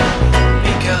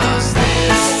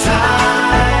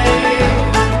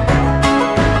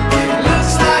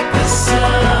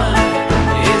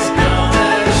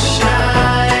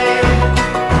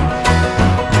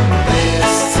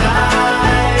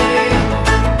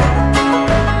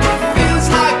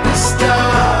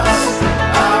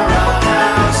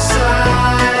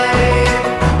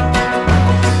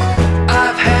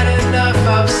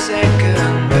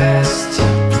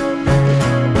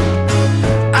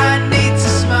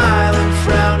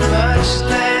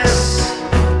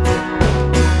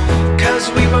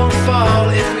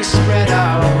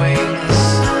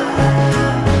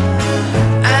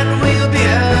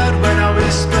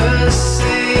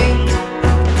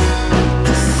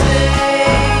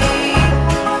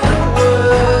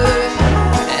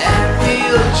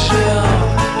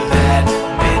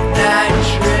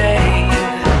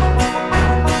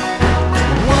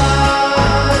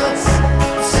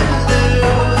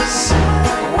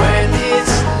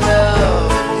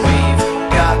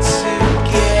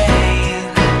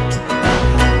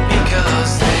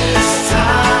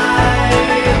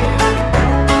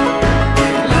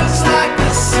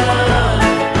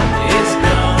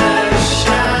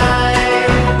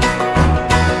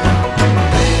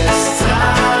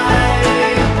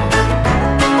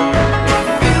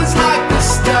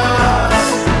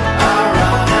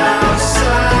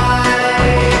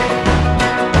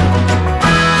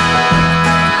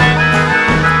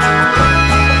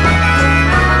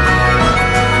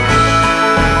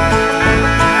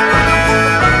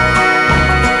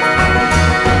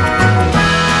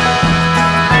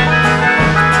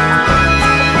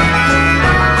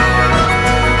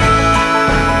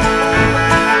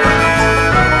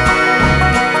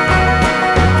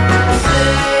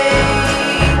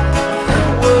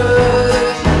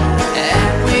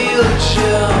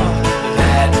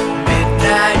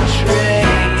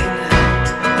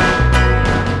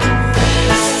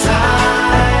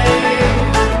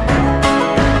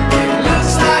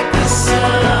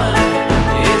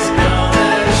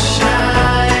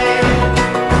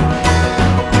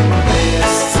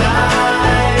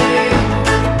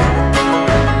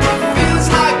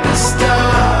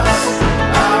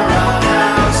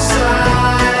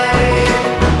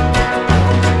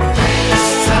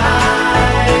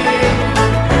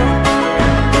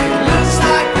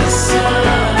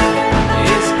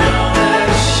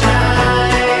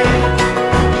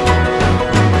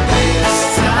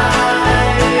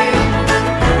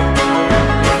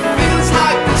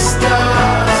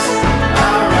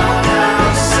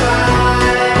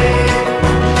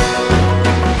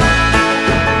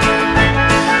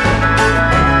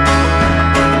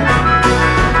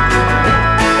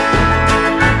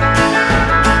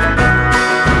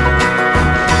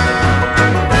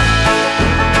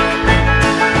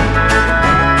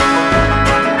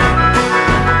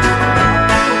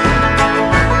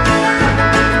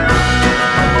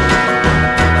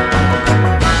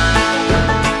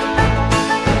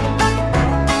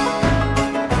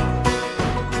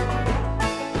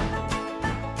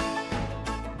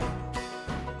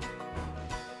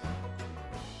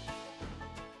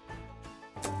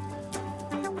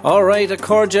 All right,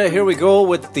 Accordia, here we go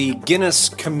with the Guinness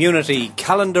Community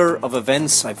Calendar of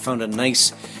Events. I found a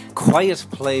nice, quiet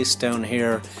place down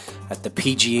here at the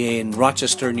PGA in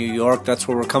Rochester, New York. That's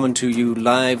where we're coming to you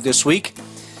live this week.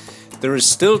 There is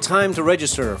still time to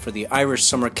register for the Irish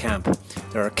Summer Camp.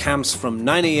 There are camps from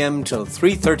 9 a.m. till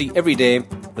 3:30 every day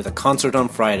with a concert on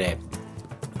Friday.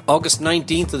 August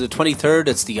 19th to the 23rd,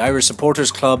 it's the Irish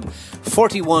Supporters Club,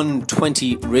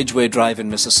 4120 Ridgeway Drive in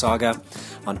Mississauga.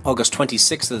 On August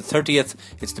 26th to the 30th,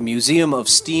 it's the Museum of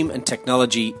Steam and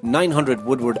Technology, 900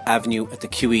 Woodward Avenue at the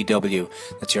QEW.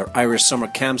 That's your Irish Summer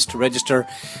Camps. To register,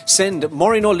 send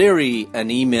Maureen O'Leary an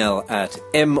email at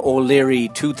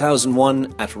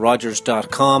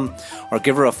moleary2001@rogers.com or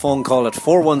give her a phone call at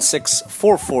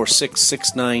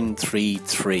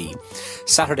 416-446-6933.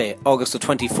 Saturday, August the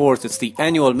 24th, it's the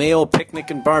annual Mayo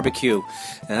Picnic and Barbecue,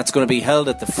 and that's going to be held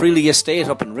at the Freely Estate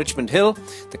up in Richmond Hill.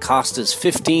 The cost is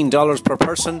 $15 per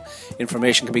person.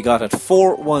 Information can be got at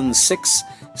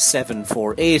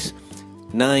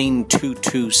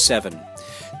 416-748-9227.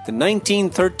 The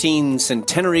 1913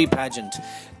 Centenary Pageant.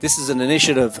 This is an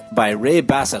initiative by Ray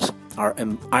Bassett, our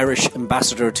Irish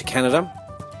ambassador to Canada.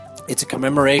 It's a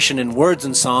commemoration in words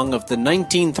and song of the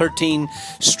 1913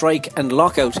 strike and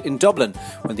lockout in Dublin,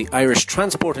 when the Irish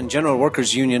Transport and General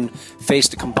Workers Union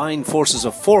faced the combined forces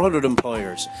of 400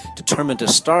 employers, determined to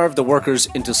starve the workers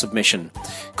into submission.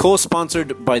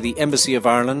 Co-sponsored by the Embassy of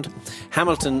Ireland,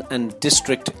 Hamilton and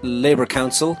District Labour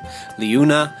Council,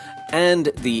 Leuna,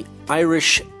 and the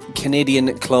Irish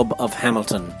Canadian Club of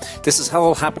Hamilton. This is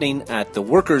all happening at the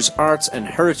Workers' Arts and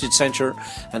Heritage Centre,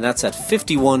 and that's at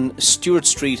 51 Stewart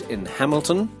Street in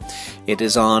Hamilton. It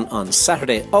is on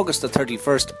Saturday, August the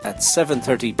 31st at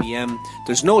 7:30 p.m.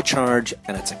 There's no charge,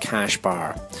 and it's a cash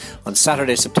bar. On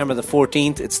Saturday, September the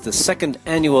 14th, it's the second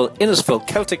annual Innisfil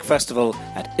Celtic Festival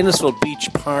at Innisfil Beach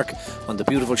Park on the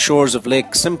beautiful shores of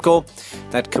Lake Simcoe.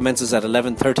 That commences at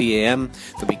 11:30 a.m.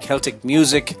 There'll be Celtic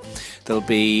music. There'll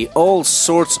be all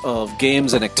sorts of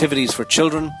games and activities for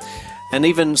children, and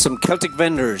even some Celtic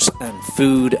vendors and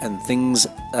food and things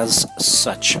as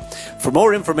such. For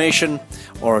more information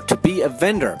or to be a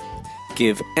vendor,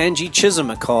 give Angie Chisholm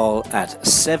a call at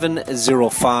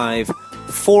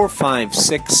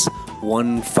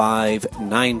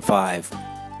 705-456-1595.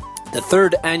 The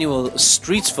third annual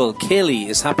Streetsville Ceol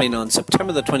is happening on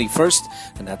September the 21st,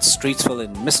 and that's Streetsville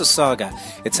in Mississauga.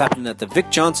 It's happening at the Vic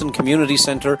Johnson Community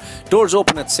Centre. Doors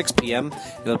open at 6 p.m.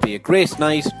 It'll be a great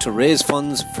night to raise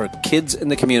funds for kids in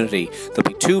the community. There'll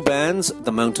be two bands,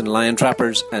 the Mountain Lion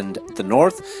Trappers and the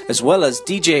North, as well as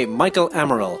DJ Michael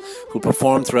Amaral, who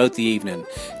perform throughout the evening.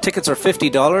 Tickets are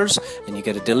 $50, and you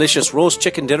get a delicious roast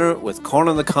chicken dinner with corn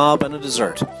on the cob and a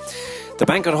dessert. The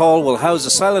banquet hall will house a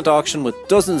silent auction with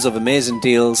dozens of amazing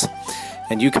deals,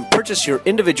 and you can purchase your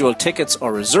individual tickets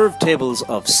or reserve tables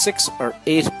of 6 or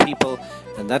 8 people,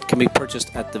 and that can be purchased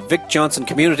at the Vic Johnson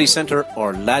Community Centre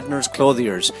or Ladner's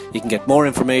Clothiers. You can get more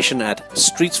information at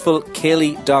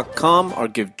streetsvillecayley.com or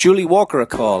give Julie Walker a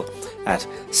call at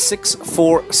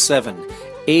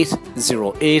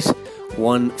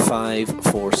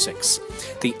 647-808-1546.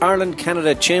 The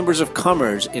Ireland-Canada Chambers of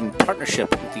Commerce, in partnership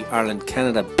with the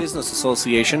Ireland-Canada Business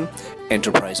Association,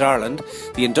 Enterprise Ireland,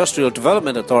 the Industrial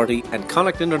Development Authority and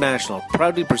Connacht International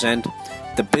proudly present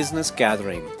the Business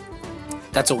Gathering.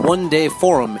 That's a one-day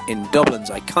forum in Dublin's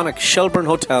iconic Shelburne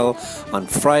Hotel on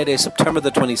Friday, September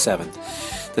the 27th.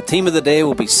 The theme of the day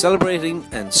will be celebrating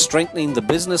and strengthening the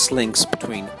business links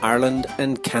between Ireland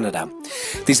and Canada.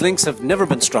 These links have never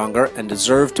been stronger and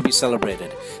deserve to be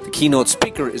celebrated. The keynote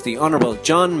speaker is the Honourable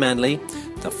John Manley,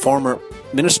 the former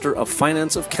Minister of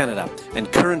Finance of Canada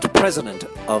and current President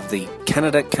of the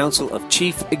Canada Council of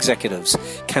Chief Executives,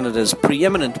 Canada's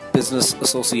preeminent business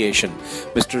association.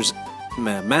 Mr.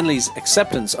 Manley's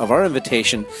acceptance of our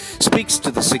invitation speaks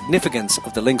to the significance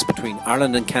of the links between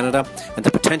Ireland and Canada and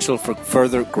the potential for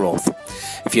further growth.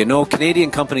 If you know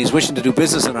Canadian companies wishing to do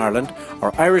business in Ireland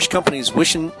or Irish companies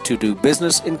wishing to do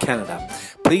business in Canada,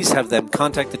 please have them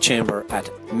contact the Chamber at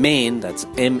Main, that's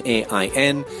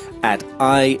MAIN, at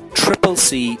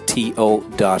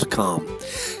ICCCTO.com.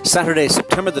 Saturday,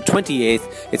 September the 28th,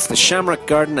 it's the Shamrock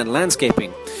Garden and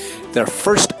Landscaping, their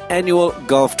first annual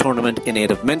golf tournament in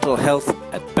aid of mental health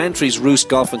at Bantry's Roost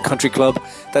Golf and Country Club.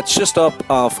 That's just up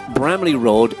off Bramley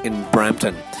Road in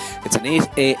Brampton. It's an 8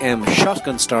 a.m.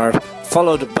 shotgun start,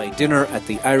 followed by dinner at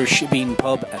the Irish Bean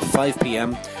Pub at 5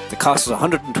 p.m. The cost is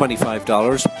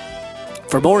 $125.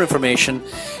 For more information,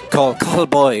 call Cathal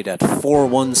Boyd at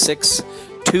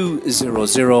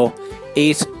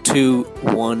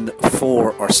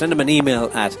 416-200-8214 or send him an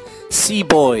email at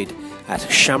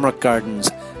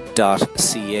cboyd@shamrockgardens.com.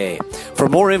 guinnessirishradio.ca. For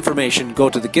more information, go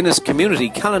to the Guinness Community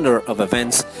Calendar of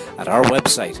Events at our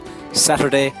website,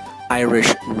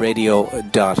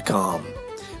 SaturdayIrishRadio.com.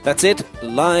 That's it,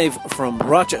 live from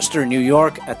Rochester, New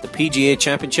York at the PGA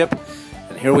Championship.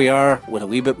 And here we are with a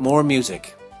wee bit more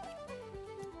music.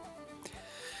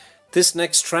 This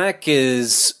next track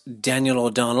is Daniel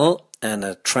O'Donnell and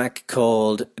a track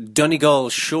called Donegal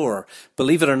Shore.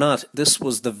 Believe it or not, this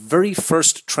was the very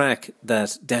first track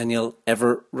that Daniel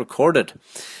ever recorded.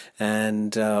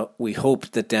 And we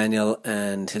hope that Daniel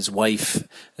and his wife,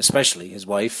 especially his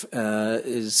wife,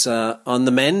 is on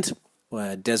the mend.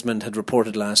 Desmond had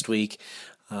reported last week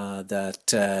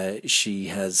that she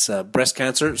has breast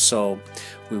cancer, so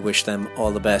we wish them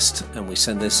all the best, and we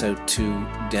send this out to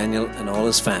Daniel and all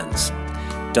his fans.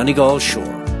 Donegal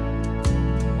Shore.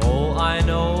 Oh, I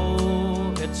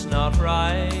know it's not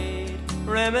right,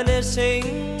 reminiscing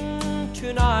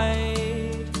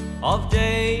tonight of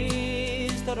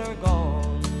days that are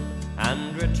gone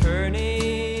and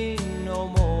returning no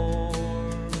more.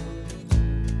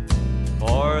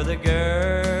 For the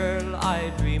girl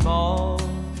I dream of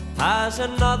has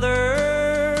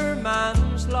another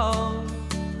man's love,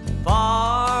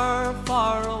 far,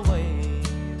 far away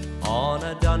on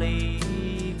a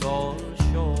Donegal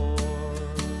shore.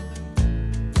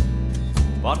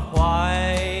 But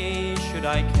why should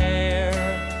I care?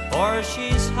 For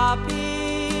she's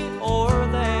happy over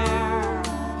there.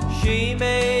 She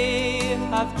may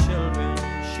have children,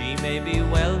 she may be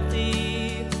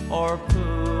wealthy or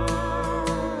poor,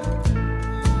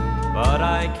 but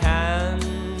I can't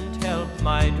help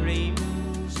my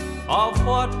dreams of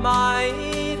what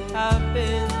might have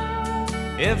been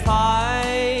if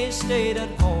I stayed at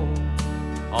home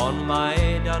on my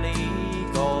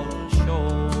Donegal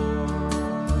shore.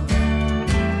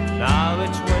 Now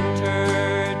it's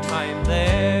winter time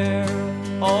there,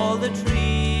 all the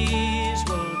trees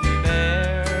will be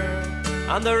bare,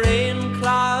 and the rain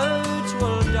clouds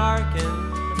will darken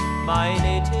my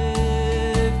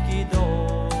native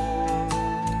Gweedore.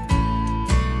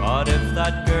 But if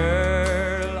that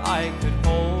girl I could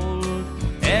hold,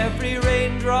 every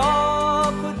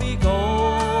raindrop would be gold.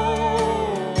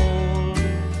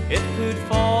 It could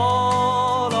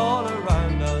fall all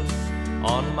around us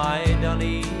on my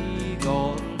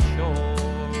Donegal shore.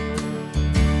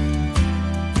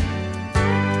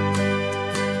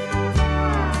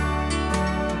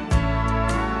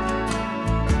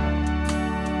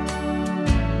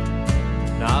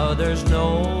 Now there's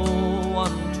no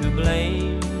one to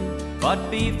blame, but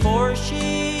before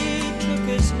she took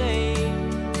his name,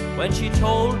 when she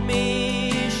told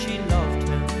me she loved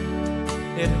him,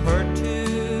 it hurt to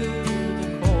the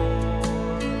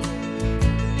core.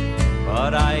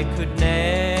 But I could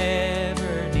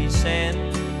never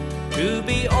descend to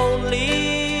be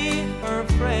only her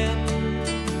friend,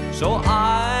 so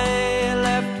I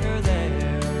left her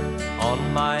there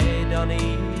on my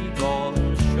Donegal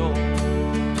shore.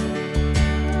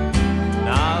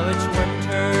 Now it's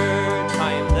winter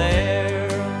time there,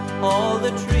 all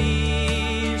the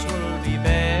trees will be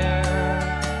bare,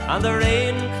 and the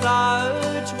rain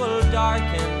clouds will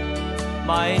darken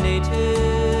my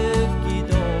native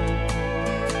Gweedore.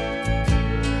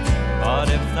 But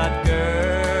if that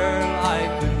girl I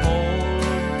could hold,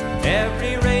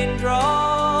 every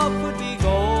raindrop would be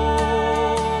gold.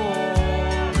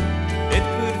 It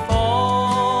could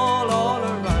fall all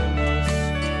around us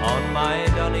on my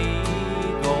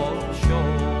Donegal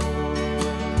shore.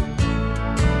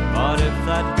 But if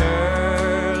that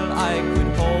girl I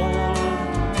could hold,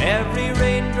 every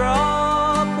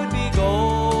raindrop would be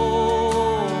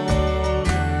gold.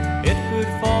 It could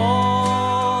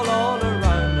fall all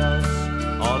around us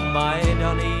on my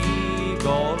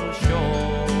Donegal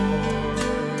shore.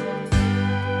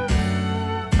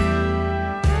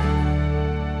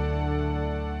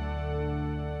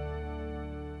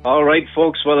 All right,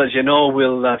 folks. Well, as you know,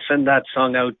 we'll send that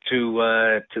song out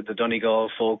to the Donegal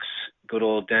folks, good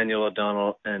old Daniel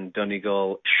O'Donnell and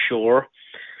Donegal Shore.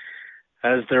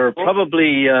 As there are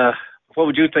probably, what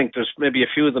would you think? There's maybe a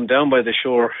few of them down by the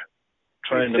shore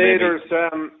trying to maybe... There's,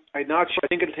 I'm not sure. I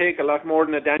think it'll take a lot more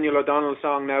than a Daniel O'Donnell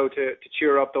song now to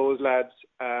cheer up those lads.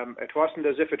 It wasn't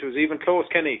as if it was even close,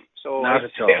 Kenny. So not at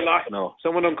all. No.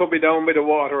 Some of them could be down by the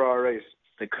water, all right.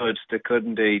 They could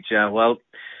indeed, yeah. Well,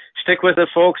 stick with it,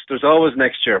 folks. There's always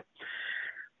next year.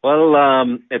 Well,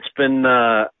 it's been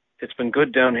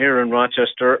good down here in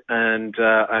Rochester, and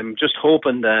I'm just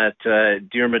hoping that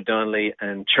Diarmuid Donnelly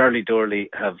and Charlie Dorley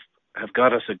have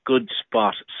got us a good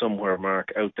spot somewhere,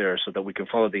 Mark, out there, so that we can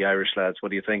follow the Irish lads. What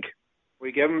do you think?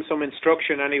 We gave them some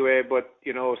instruction anyway, but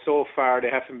so far they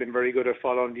haven't been very good at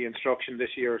following the instruction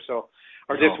this year,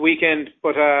 this weekend.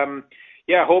 But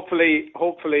hopefully.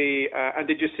 And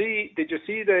did you see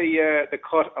the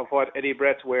cut of what Eddie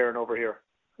Brett's wearing over here?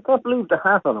 I can't believe the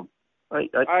hat on him.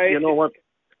 You know what?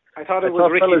 I thought it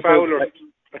was Ricky Fowler.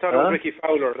 I thought it was Ricky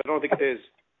Fowler. I don't think it is.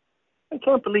 I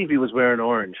can't believe he was wearing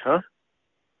orange, huh?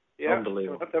 Yeah,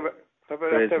 unbelievable. We'll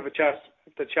have to have a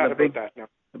chat about that now.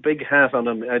 A big hat on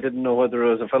him. I didn't know whether it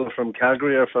was a fellow from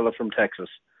Calgary or a fellow from Texas.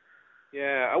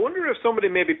 Yeah, I wonder if somebody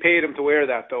maybe paid him to wear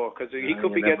that though, because he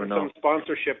could be getting some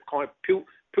sponsorship.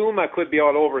 Puma could be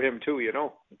all over him too,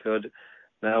 Could.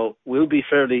 Now, we'll be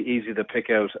fairly easy to pick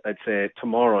out, I'd say,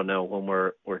 tomorrow now when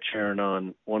we're cheering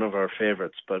on one of our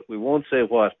favourites. But we won't say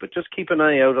what, but just keep an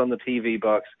eye out on the TV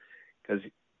box, because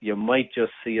you might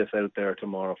just see us out there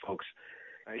tomorrow, folks.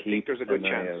 I think there's a good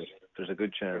chance. There's a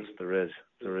good chance. There is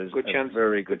good a chance.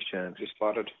 Very good chance. You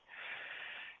spotted.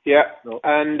 Yeah, no.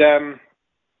 And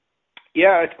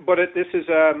this is.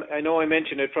 I know I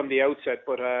mentioned it from the outset,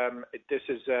 but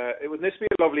it would be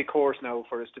a lovely course now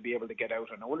for us to be able to get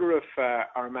out. And I wonder if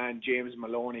our man James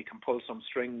Maloney can pull some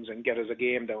strings and get us a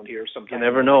game down here sometime. You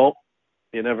never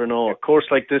know. A course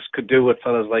like this could do with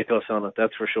fellas like us on it.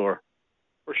 That's for sure.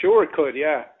 For sure, it could.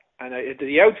 Yeah. And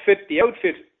the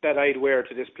outfit that I'd wear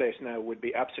to this place now would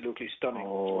be absolutely stunning.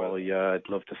 Oh, as well. Yeah, I'd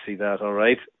love to see that. All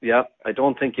right. Yeah, I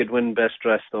don't think you'd win best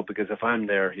dressed though, because if I'm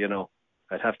there,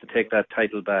 I'd have to take that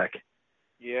title back.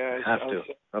 Yeah,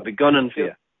 I'll be gunning for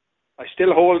you. I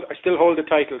still hold the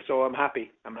title, so I'm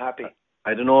happy.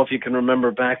 I don't know if you can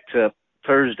remember back to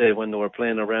Thursday when they were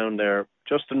playing around there.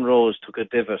 Justin Rose took a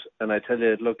divot, and I tell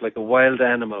you, it looked like a wild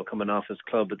animal coming off his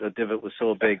club. The divot was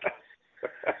so big.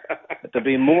 There'd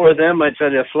be more of them, I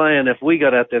tell you, flying if we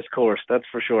got at this course. That's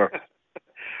for sure.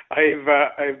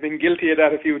 I've been guilty of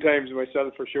that a few times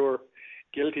myself, for sure.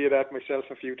 Guilty of that myself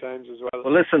a few times as well.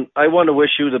 Well, listen, I want to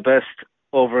wish you the best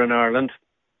over in Ireland,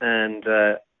 and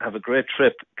have a great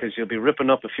trip, because you'll be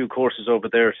ripping up a few courses over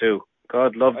there too.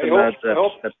 God love the lads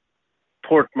at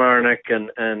Portmarnock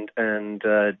and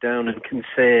down in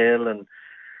Kinsale, and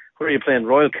where are you playing?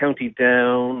 Royal County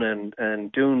Down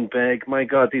and Doonbeg. My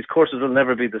God, these courses will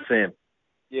never be the same.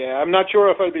 Yeah, I'm not sure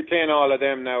if I'll be playing all of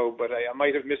them now, but I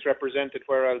might have misrepresented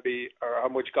where I'll be or how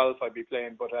much golf I'll be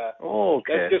playing. But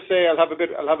okay. Let's just say I'll have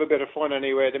a bit of fun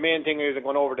anyway. The main thing is I'm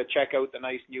going over to check out the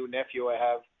nice new nephew I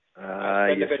have.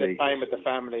 Spend a bit of time with the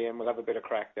family, and we'll have a bit of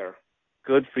crack there.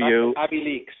 Good for you. Abby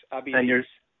Leaks.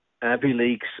 Abby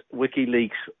Leaks,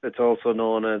 WikiLeaks, it's also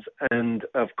known as, and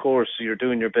of course you're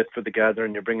doing your bit for the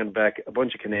gathering. You're bringing back a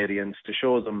bunch of Canadians to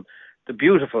show them the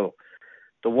beautiful,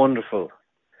 the wonderful,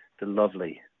 the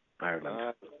lovely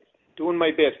Ireland. Doing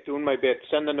my bit,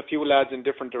 sending a few lads in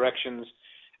different directions,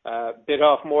 bit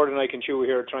off more than I can chew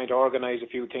here, trying to organise a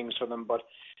few things for them, but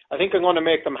I think I'm going to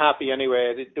make them happy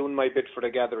anyway, doing my bit for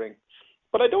the gathering.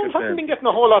 But I haven't been getting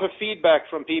a whole lot of feedback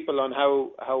from people on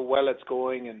how well it's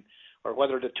going, or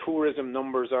whether the tourism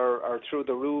numbers are through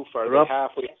the roof, or they're up.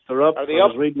 Halfway. They're up. Are they I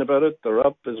up? was reading about it. They're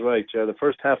up is right. Yeah, the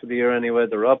first half of the year anyway,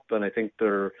 they're up, and I think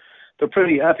they're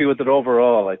pretty happy with it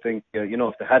overall. I think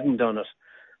if they hadn't done it,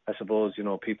 I suppose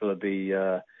people would be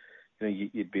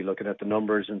you'd be looking at the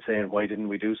numbers and saying, why didn't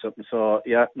we do something? So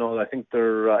yeah, no, I think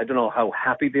they're. I don't know how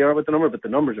happy they are with the number, but the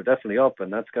numbers are definitely up,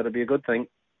 and that's got to be a good thing.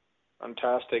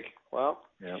 Fantastic. Well,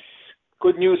 yeah,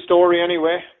 good news story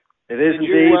anyway. It is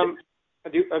indeed.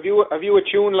 Have you a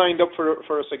tune lined up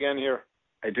for us again here?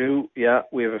 I do, yeah.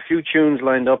 We have a few tunes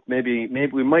lined up. Maybe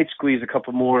we might squeeze a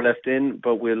couple more left in,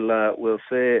 but we'll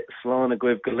say Slán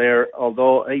Agaibh Galéir.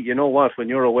 Although, hey, you know what? When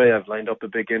you're away, I've lined up a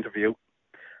big interview.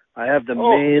 I have the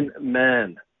main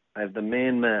man.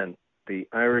 The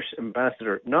Irish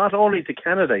ambassador, not only to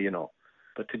Canada,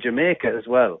 but to Jamaica as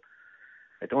well.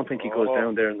 I don't think he goes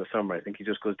down there in the summer. I think he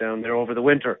just goes down there over the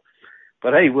winter.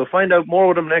 But hey, we'll find out more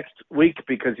with him next week,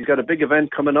 because he's got a big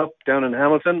event coming up down in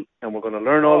Hamilton, and we're going to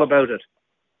learn all about it.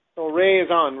 So Ray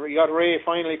is on. You got Ray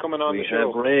finally coming on the show.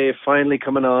 We have Ray finally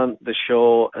coming on the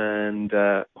show, and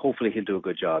hopefully he'll do a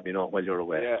good job, while you're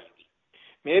away. Yeah.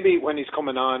 Maybe when he's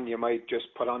coming on, you might just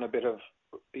put on a bit of,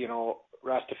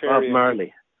 Rastafarian. Bob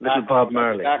Marley. Little Bob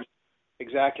Marley.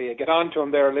 Exactly. Get on to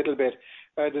him there a little bit.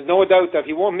 There's no doubt that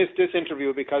he won't miss this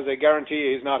interview, because I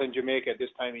guarantee he's not in Jamaica at this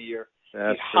time of year.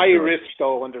 That's he's high risk,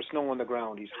 though, when there's snow on the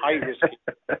ground. He's high risk.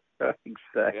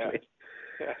 Exactly.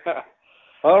 Yeah.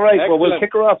 All right, Excellent. Well, we'll kick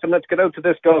her off, and let's get out to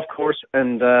this golf course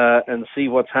and see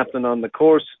what's happening on the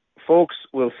course. Folks,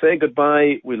 we'll say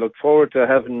goodbye. We look forward to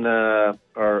having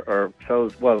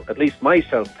ourselves, well, at least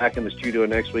myself, back in the studio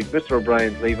next week. Mr.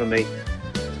 O'Brien's leaving me.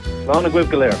 Slán Agaibh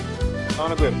Galéir.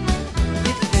 Slán Agaibh.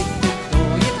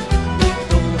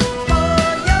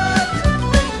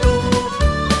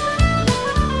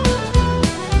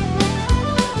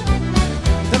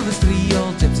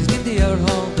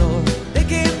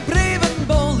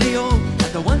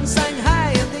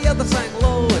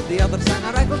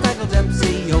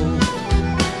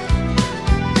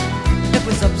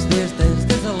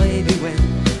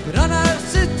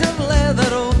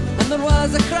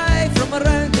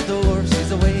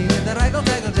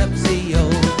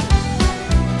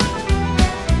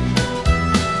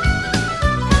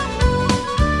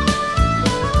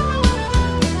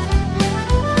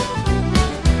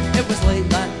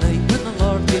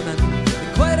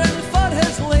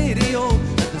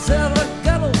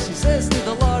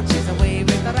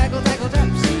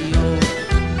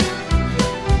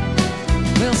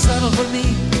 saddle for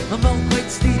me, I'm all quite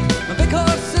steep. My big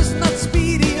horse is not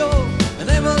speedy, oh, and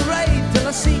I will ride till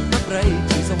I see my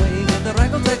bride. She's away with the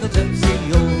raggle-taggle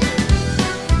gypsy, oh.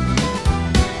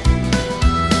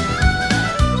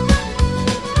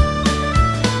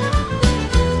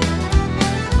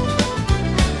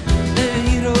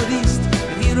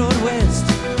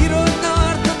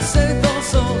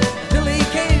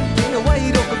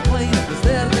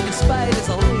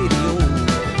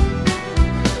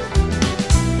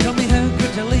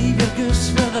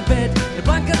 Bed, the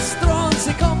blanket's strong,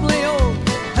 so come Leo.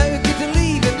 How could you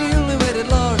leave your newly wedded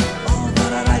lord? Oh,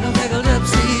 that a raggle-taggle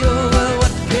gypsy, oh. Well,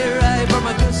 what care I for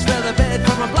my goose feather bed,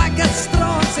 for my blanket's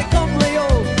strong, so come Leo.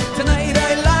 Tonight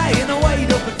I lie in a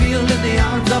wide open field in the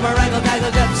arms of a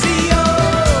raggle-taggle gypsy, oh.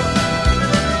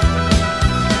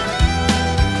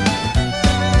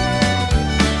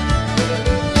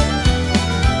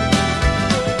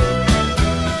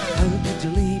 How could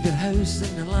you leave your house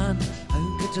in the land? How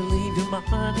could you leave your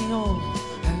money, oh?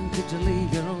 How could you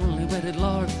leave your only wedded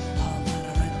lord? Oh, what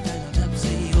a raggle-taggle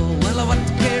gypsy, oh. Well, what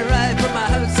care I for my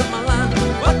house and my land?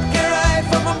 What care